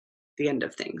the end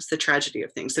of things, the tragedy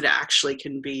of things, that it actually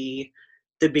can be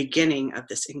the beginning of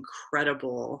this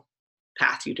incredible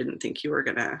path you didn't think you were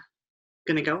gonna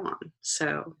go on.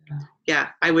 So yeah,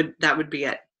 that would be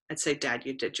it. I'd say, Dad,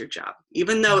 you did your job.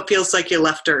 Even though it feels like you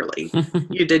left early,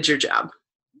 you did your job.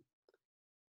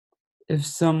 If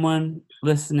someone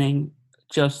listening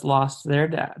just lost their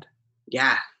dad,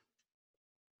 Yeah.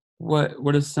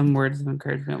 what is some words of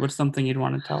encouragement? What's something you'd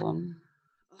want to tell them?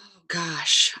 Oh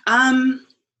gosh. I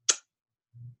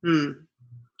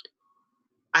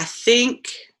think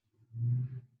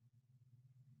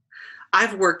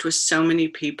I've worked with so many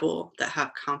people that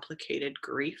have complicated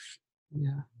grief.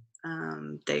 Yeah.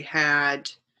 They had,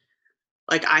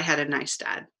 like, I had a nice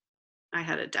dad. I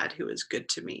had a dad who was good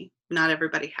to me. Not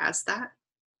everybody has that.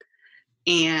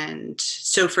 And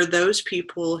so for those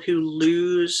people who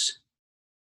lose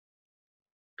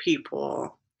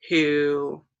people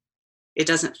who it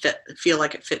doesn't feel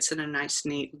like it fits in a nice,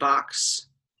 neat box,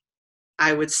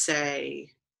 I would say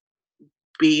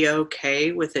be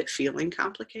okay with it feeling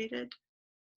complicated.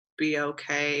 Be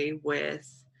okay with,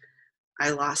 I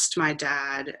lost my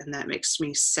dad, and that makes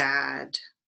me sad,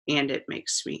 and it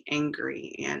makes me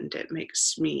angry, and it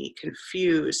makes me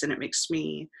confused, and it makes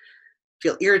me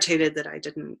feel irritated that I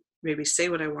didn't maybe say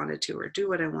what I wanted to or do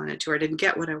what I wanted to, or I didn't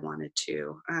get what I wanted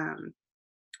to.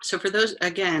 So for those,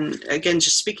 again,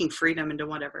 just speaking freedom into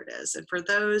whatever it is. And for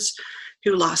those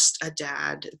who lost a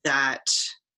dad that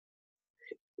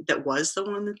was the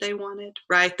one that they wanted,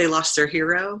 right? They lost their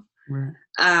hero. Right.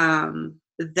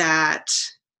 That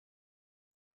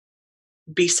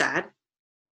be sad.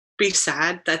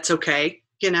 That's okay,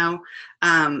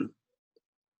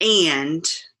 and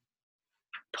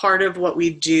part of what we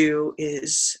do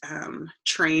is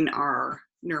train our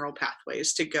neural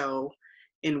pathways to go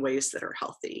in ways that are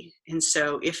healthy. And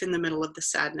so if in the middle of the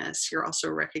sadness, you're also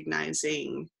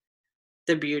recognizing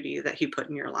the beauty that he put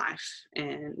in your life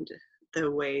and the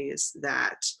ways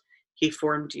that he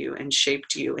formed you and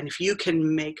shaped you, and if you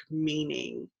can make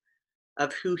meaning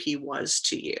of who he was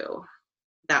to you,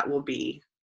 that will be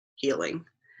healing.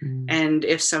 And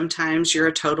if sometimes you're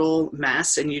a total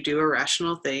mess and you do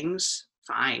irrational things,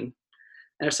 fine.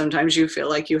 And if sometimes you feel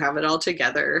like you have it all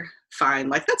together, fine.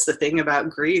 Like, that's the thing about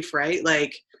grief, right?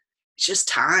 Like, it's just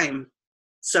time.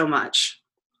 So much.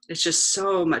 It's just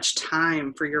so much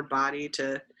time for your body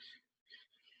to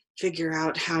figure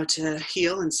out how to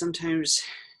heal. And sometimes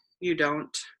you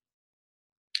don't.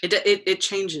 It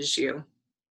changes you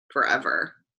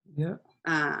forever. Yeah.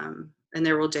 And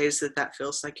there will days that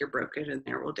feels like you're broken, and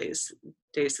there will days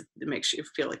that it makes you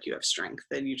feel like you have strength,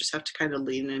 and you just have to kind of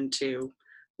lean into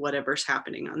whatever's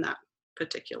happening on that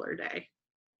particular day.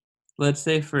 Let's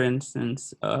say, for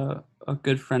instance, a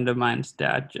good friend of mine's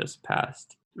dad just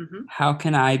passed. Mm-hmm. How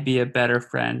can I be a better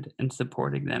friend in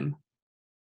supporting them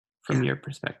from your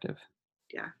perspective?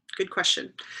 Yeah, good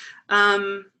question.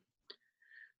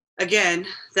 Again,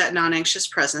 that non-anxious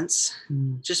presence,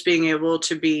 just being able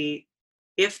to be,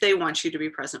 if they want you to be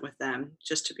present with them,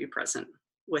 just to be present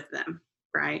with them,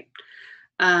 right?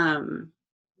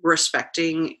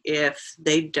 Respecting if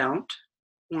they don't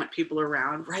want people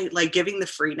around, right? Like giving the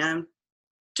freedom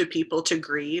to people to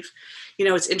grieve.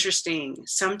 It's interesting.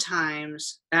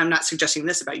 Sometimes, and I'm not suggesting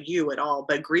this about you at all,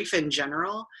 but grief in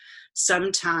general,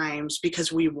 sometimes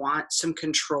because we want some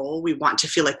control, we want to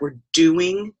feel like we're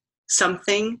doing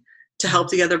something to help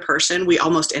the other person, we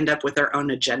almost end up with our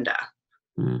own agenda.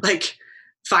 Like,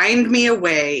 find me a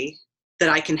way that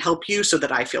I can help you so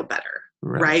that I feel better,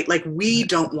 right? Like, we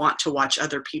don't want to watch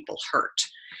other people hurt.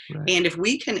 Right. And if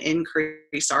we can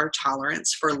increase our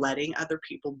tolerance for letting other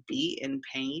people be in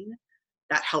pain,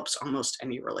 that helps almost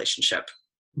any relationship,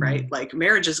 right? Like,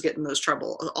 marriages get in those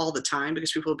trouble all the time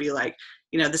because people will be like,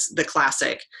 this the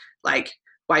classic, like,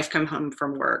 wife come home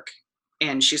from work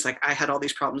and she's like, I had all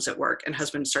these problems at work, and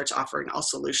husband starts offering all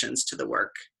solutions to the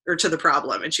work or to the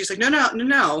problem. And she's like,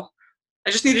 no.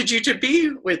 I just needed you to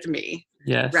be with me.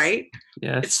 Yes. Right?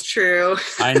 Yes. It's true.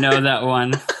 I know that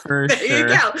one for there sure. There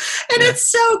you go. And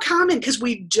it's so common because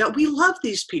we love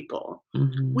these people.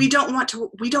 Mm-hmm. We don't want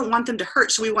them to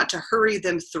hurt, so we want to hurry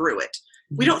them through it.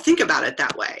 Mm-hmm. We don't think about it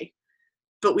that way.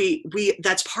 But we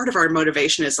that's part of our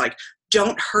motivation, is like,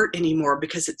 don't hurt anymore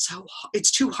because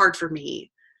it's too hard for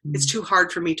me. It's too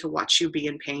hard for me to watch you be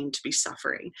in pain, to be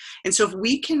suffering. And so if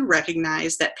we can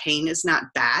recognize that pain is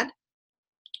not bad,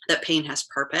 that pain has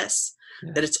purpose,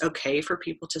 that it's okay for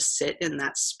people to sit in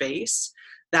that space,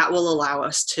 that will allow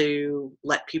us to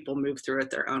let people move through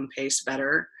at their own pace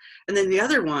better. And then the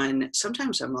other one,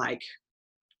 sometimes I'm like,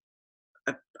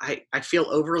 I feel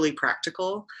overly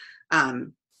practical.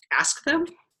 Ask them,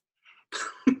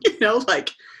 like,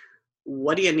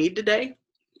 what do you need today?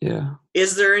 Yeah.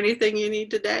 Is there anything you need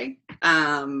today?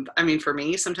 I mean, for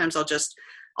me, sometimes I'll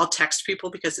text people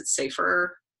because it's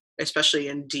safer, especially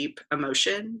in deep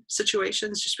emotion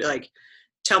situations. Just be like,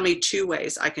 tell me 2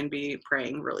 ways I can be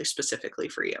praying really specifically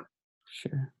for you.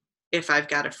 Sure. If I've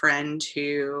got a friend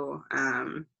who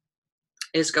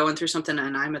is going through something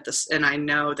and I'm at this, and I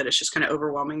know that it's just kind of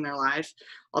overwhelming their life,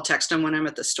 I'll text them when I'm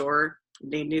at the store.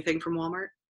 Need anything from Walmart?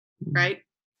 Right?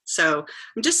 So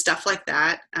just stuff like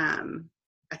that.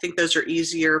 I think those are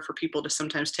easier for people to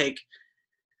sometimes take,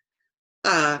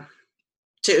 to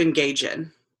engage in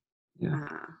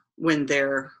when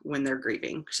they're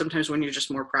grieving. Sometimes when you're just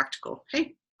more practical,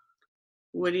 hey,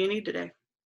 what do you need today?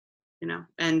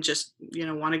 And just,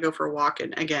 want to go for a walk.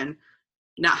 And again,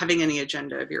 not having any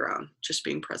agenda of your own, just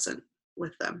being present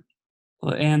with them.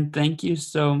 Well, Anne, thank you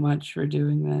so much for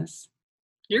doing this.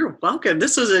 You're welcome.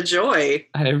 This was a joy.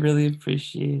 I really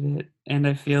appreciate it. And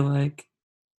I feel like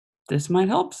this might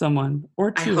help someone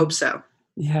or two. I hope so.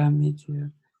 Yeah, me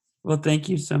too. Well, thank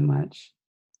you so much.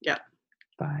 Yeah.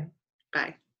 Bye.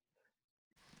 Bye.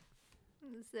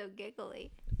 I'm so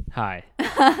giggly. Hi.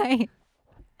 Hi.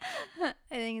 I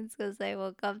think it's because I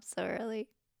woke up so early.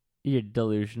 You're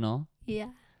delusional.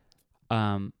 Yeah.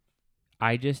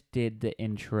 I just did the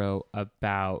intro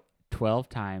about 12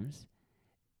 times,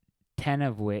 10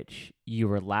 of which you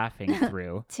were laughing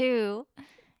through. Two.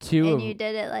 And you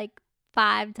did it like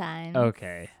 5 times.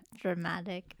 Okay.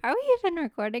 Dramatic. Are we even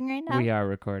recording right now? We are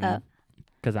recording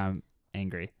because I'm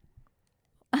angry.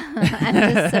 I'm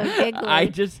just so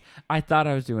giggly. I thought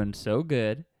I was doing so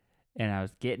good and I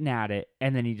was getting at it,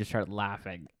 and then you just start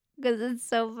laughing. Because it's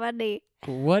so funny.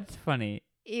 What's funny?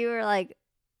 You were like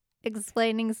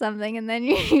explaining something and then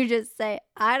you just say,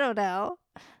 I don't know.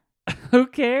 Who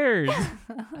cares?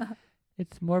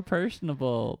 It's more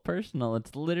personal.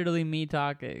 It's literally me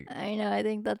talking. I know. I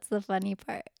think that's the funny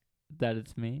part. That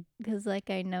it's me? Because, like,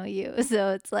 I know you.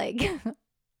 So it's like,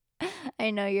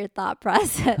 I know your thought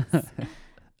process.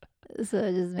 So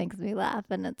it just makes me laugh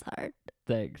and it's hard.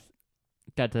 Thanks.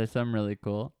 Got to say something really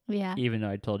cool. Yeah. Even though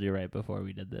I told you right before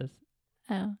we did this.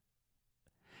 Oh.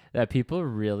 That people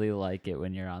really like it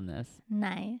when you're on this.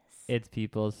 Nice. It's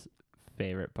people's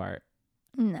favorite part.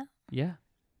 No. Yeah.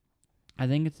 I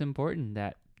think it's important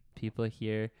that people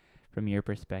hear from your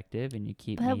perspective and you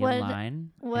keep me in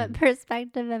line. What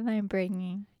perspective am I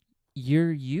bringing?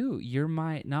 You're you.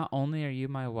 Not only are you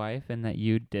my wife and that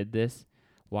you did this,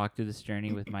 walk through this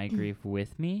journey with my grief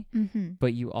with me,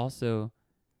 but you also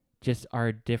just are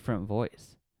a different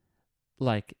voice.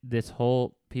 Like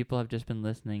people have just been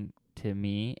listening to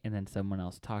me and then someone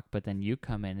else talk, but then you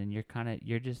come in and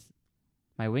you're just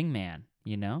my wingman,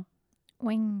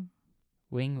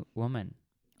 Wing woman.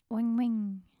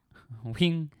 Wing.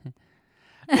 Wing.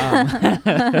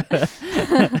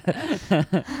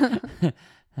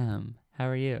 How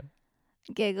are you?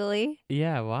 Giggly.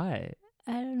 Yeah, why?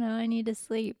 I don't know. I need to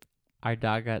sleep. Our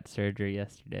dog got surgery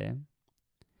yesterday.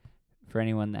 For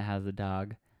anyone that has a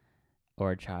dog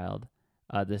or a child,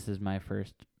 this is my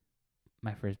first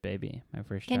baby, my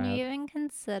first child. Can you even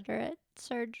consider it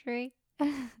surgery?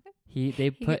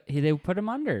 They put him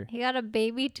under. He got a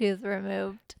baby tooth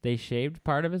removed. They shaved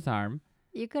part of his arm.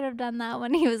 You could have done that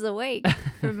when he was awake.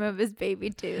 Remove his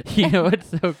baby tooth. You know what's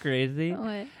so crazy?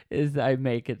 What? Is I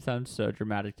make it sound so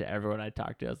dramatic to everyone I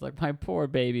talk to. I was like, my poor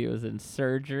baby was in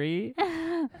surgery.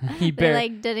 They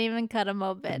didn't even cut him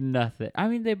open. Nothing. I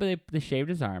mean, they shaved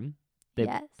his arm. They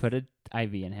Yes. put an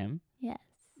IV in him. Yes.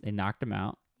 They knocked him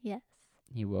out. Yes.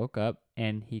 He woke up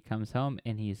and he comes home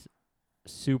and he's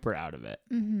super out of it.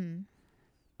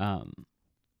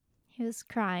 He was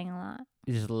crying a lot.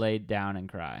 He just laid down and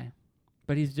cry.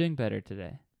 But he's doing better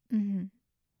today.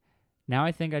 Now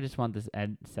I think I just want this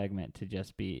segment to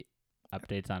just be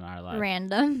updates on our life.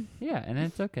 Random. Yeah, and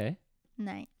it's okay.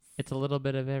 Nice. It's a little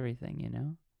bit of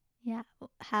everything, Yeah.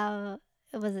 How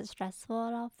was it stressful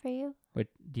at all for you? With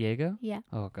Diego? Yeah.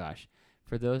 Oh gosh.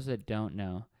 For those that don't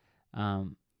know,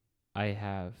 I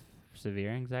have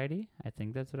severe anxiety. I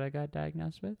think that's what I got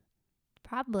diagnosed with.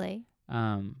 Probably.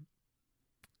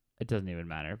 It doesn't even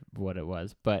matter what it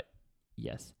was, but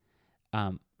yes.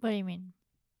 What do you mean?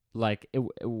 Like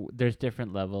there's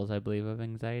different levels, I believe, of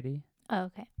anxiety.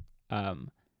 Oh, okay.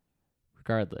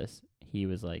 Regardless, he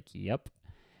was like, yep.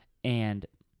 And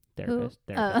Who? therapist.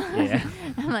 Oh. Yeah.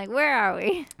 I'm like, where are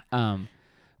we?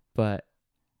 But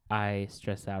I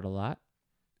stress out a lot.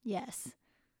 Yes.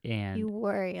 And You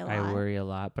worry a lot. I worry a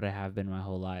lot, but I have been my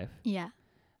whole life. Yeah.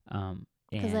 Because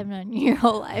And I've known you your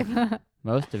whole life.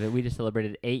 most of it. We just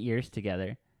celebrated 8 years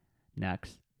together. Nux.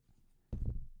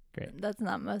 Great. That's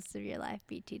not most of your life,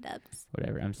 BT dubs.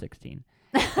 Whatever. I'm 16.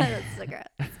 That's so gross.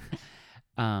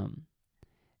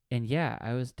 And yeah,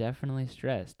 I was definitely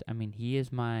stressed. I mean, he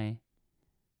is my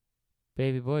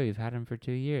baby boy. We've had him for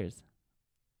 2 years.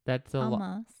 That's a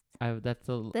Almost.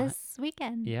 This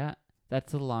weekend. Yeah,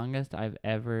 that's the longest I've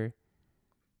ever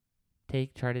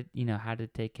had to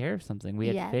take care of something. We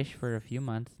had fish for a few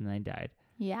months and they died.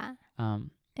 Yeah.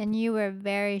 And you were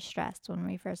very stressed when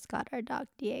we first got our dog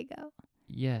Diego.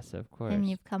 Yes, of course. And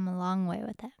you've come a long way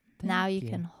with him. Now you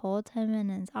can hold him in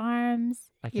his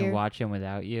arms. I can watch him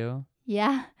without you.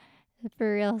 Yeah,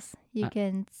 for reals. You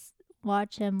can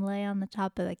watch him lay on the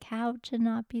top of the couch and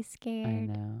not be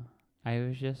scared. I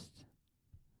know.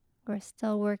 We're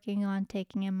still working on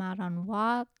taking him out on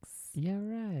walks. Yeah,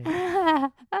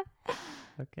 right.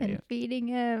 Okay. And feeding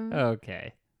him.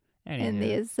 Okay. Anywho. And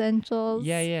the essentials.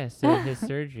 Yeah. So his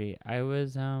surgery, I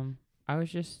was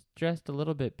just stressed a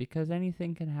little bit because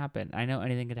anything can happen. I know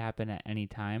anything could happen at any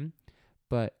time,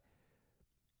 but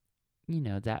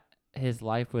that his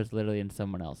life was literally in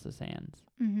someone else's hands.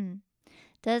 Mm-hmm.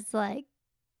 Does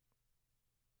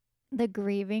the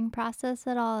grieving process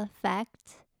at all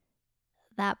affect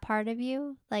that part of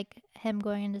you, like him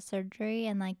going into surgery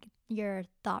and like your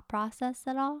thought process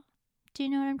at all? Do you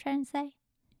know what I'm trying to say?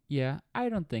 Yeah, I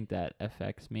don't think that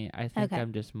affects me. I think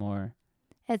I'm just more.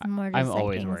 It's more just I'm like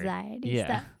always anxiety worried.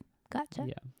 stuff. Gotcha.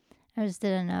 Yeah. I just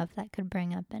didn't know if that could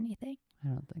bring up anything. I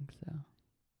don't think so.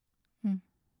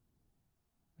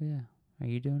 Yeah. Are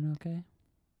you doing okay?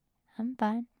 I'm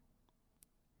fine.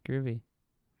 Groovy.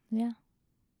 Yeah.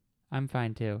 I'm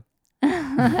fine too.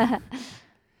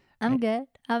 I'm good.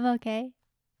 I'm okay.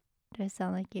 Do I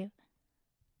sound like you?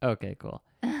 Okay, cool.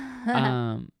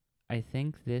 I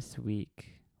think this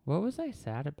week, what was I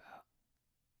sad about?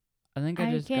 I think I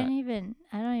don't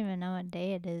even know what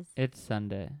day it is. It's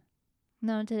Sunday.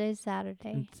 No, today's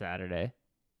Saturday. It's Saturday.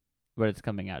 But it's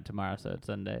coming out tomorrow, so it's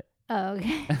Sunday. Oh,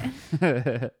 okay.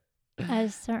 I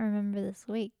just don't remember this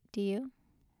week. Do you?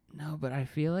 No, but I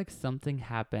feel like something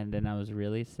happened and I was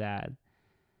really sad.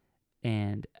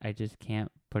 And I just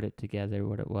can't put it together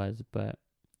what it was, but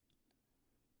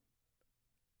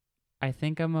I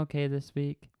think I'm okay this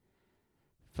week.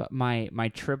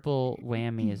 My triple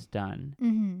whammy is done.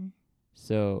 Mm-hmm.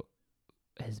 So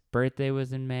his birthday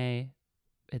was in May.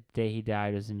 The day he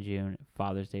died was in June.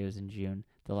 Father's Day was in June.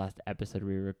 The last episode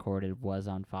we recorded was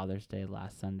on Father's Day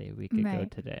last Sunday, a week ago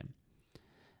today.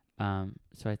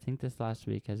 So I think this last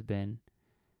week it's been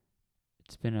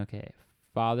okay.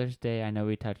 Father's Day, I know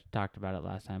we talked about it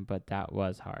last time, but that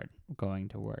was hard, going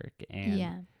to work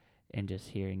and just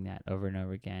hearing that over and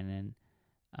over again.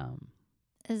 And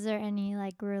is there any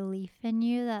like relief in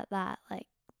you that like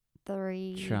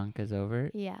 3 chunk is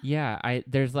over? Yeah. Yeah,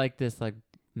 there's like this like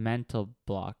mental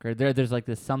block, or there's like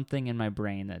this something in my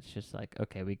brain that's just like,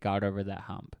 okay, we got over that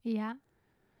hump. Yeah.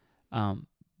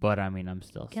 But I mean, I'm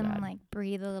still sad. Can like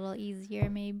breathe a little easier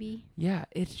maybe? Yeah,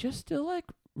 it's just still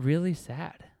like really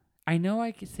sad. I know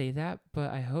I could say that,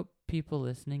 but I hope people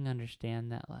listening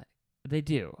understand that, like, they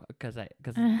do, because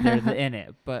they're in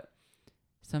it. But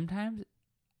sometimes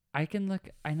I can look,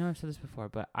 I know I've said this before,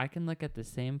 but I can look at the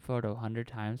same photo 100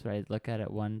 times, but I look at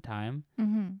it one time,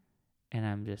 and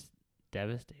I'm just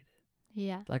devastated.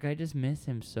 Yeah. Like, I just miss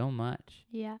him so much.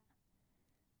 Yeah.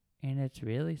 And it's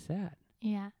really sad.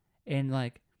 Yeah. And,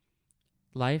 like,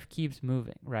 life keeps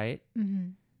moving, right? Mm-hmm.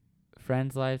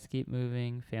 Friends' lives keep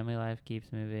moving, family life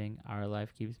keeps moving, our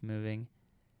life keeps moving.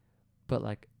 But,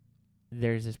 like,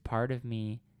 there's this part of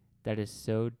me that is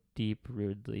so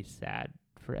deep-rootedly sad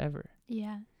forever.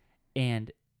 Yeah.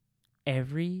 And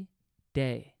every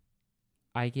day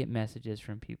I get messages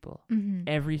from people. Mm-hmm.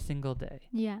 Every single day.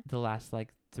 Yeah. The last,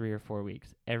 like, 3 or 4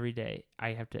 weeks. Every day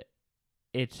I have to...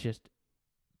 It's just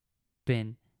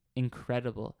been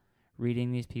incredible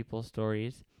reading these people's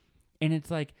stories. And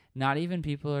it's like, not even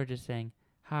people are just saying,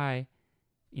 hi,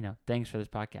 thanks for this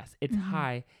podcast. It's,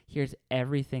 hi, here's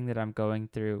everything that I'm going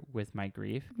through with my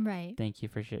grief. Right. Thank you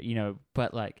for sharing.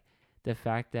 But like the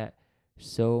fact that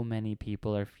so many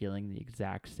people are feeling the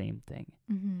exact same thing.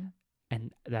 Mm-hmm.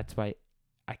 And that's why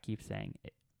I keep saying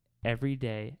it. Every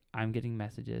day I'm getting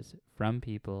messages from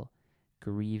people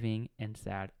grieving and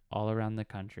sad all around the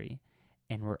country.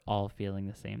 And we're all feeling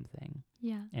the same thing.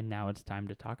 Yeah. And now it's time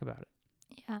to talk about it.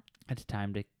 Yeah. It's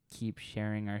time to keep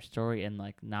sharing our story and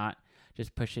like not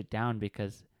just push it down,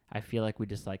 because I feel like we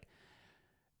just like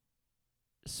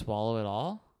swallow it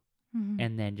all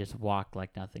and then just walk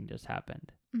like nothing just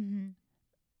happened.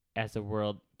 As the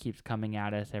world keeps coming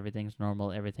at us, everything's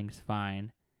normal, everything's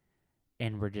fine,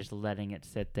 and we're just letting it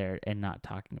sit there and not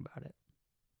talking about it.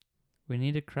 We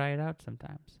need to cry it out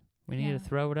sometimes. We need to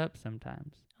throw it up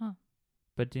sometimes. Oh.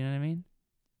 But do you know what I mean?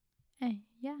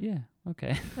 Yeah. Yeah.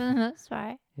 Okay. For the most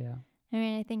part. Yeah. I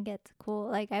mean, I think it's cool.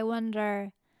 Like, I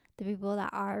wonder, the people that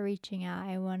are reaching out,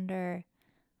 I wonder,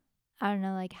 I don't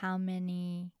know, like, how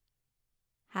many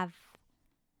have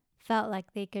felt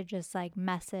like they could just, like,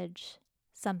 message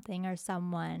something or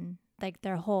someone, like,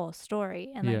 their whole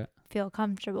story and, like, feel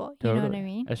comfortable. You know what I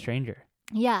mean? A stranger.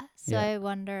 Yeah. So I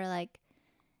wonder, like,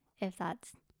 if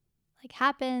that's, like,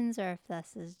 happens, or if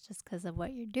this is just because of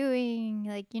what you're doing.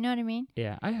 Like, you know what I mean?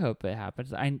 Yeah, I hope it happens.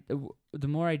 The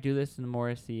more I do this and the more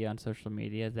I see on social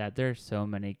media that there are so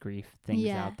many grief things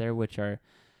out there, which are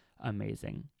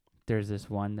amazing. There's this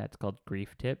one that's called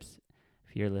Grief Tips,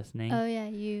 if you're listening. Oh, yeah,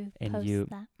 you and post you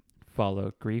that.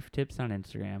 Follow Grief Tips on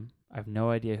Instagram. I have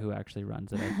no idea who actually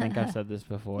runs it. I think I've said this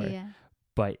before. Yeah.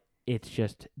 But it's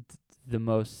just the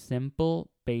most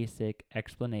simple, basic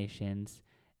explanations,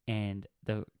 and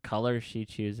the colors she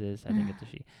chooses, I think it's a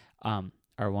she,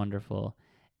 are wonderful.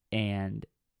 And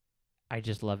I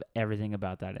just love everything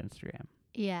about that Instagram.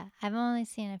 Yeah, I've only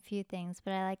seen a few things,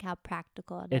 but I like how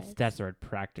practical it is. That's the word,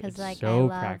 practical. It's like, so I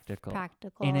love practical.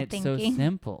 practical And it's thinking. so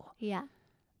simple. Yeah.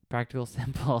 Practical,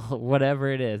 simple, whatever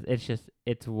it is.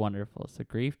 It's wonderful. So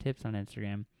Grief Tips on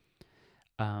Instagram.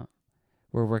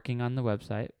 We're working on the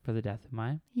website for the death of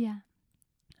Maya. Yeah.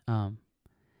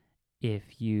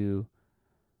 If you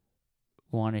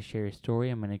want to share a story,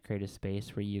 I'm going to create a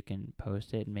space where you can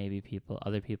post it, and maybe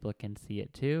other people can see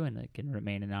it too, and it can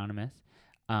remain anonymous.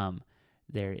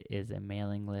 There is a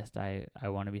mailing list. I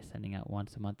want to be sending out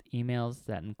once a month emails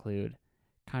that include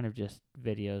kind of just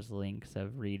videos, links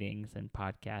of readings and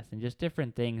podcasts, and just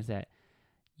different things that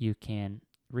you can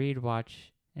read,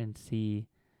 watch, and see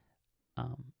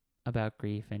about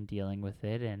grief and dealing with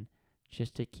it, and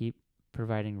just to keep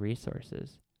providing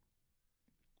resources.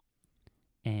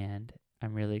 And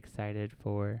I'm really excited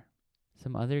for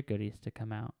some other goodies to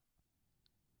come out.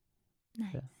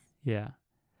 Nice. So, yeah.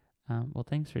 Well,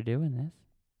 thanks for doing this.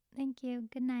 Thank you.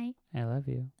 Good night. I love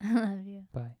you. I love you.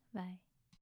 Bye. Bye.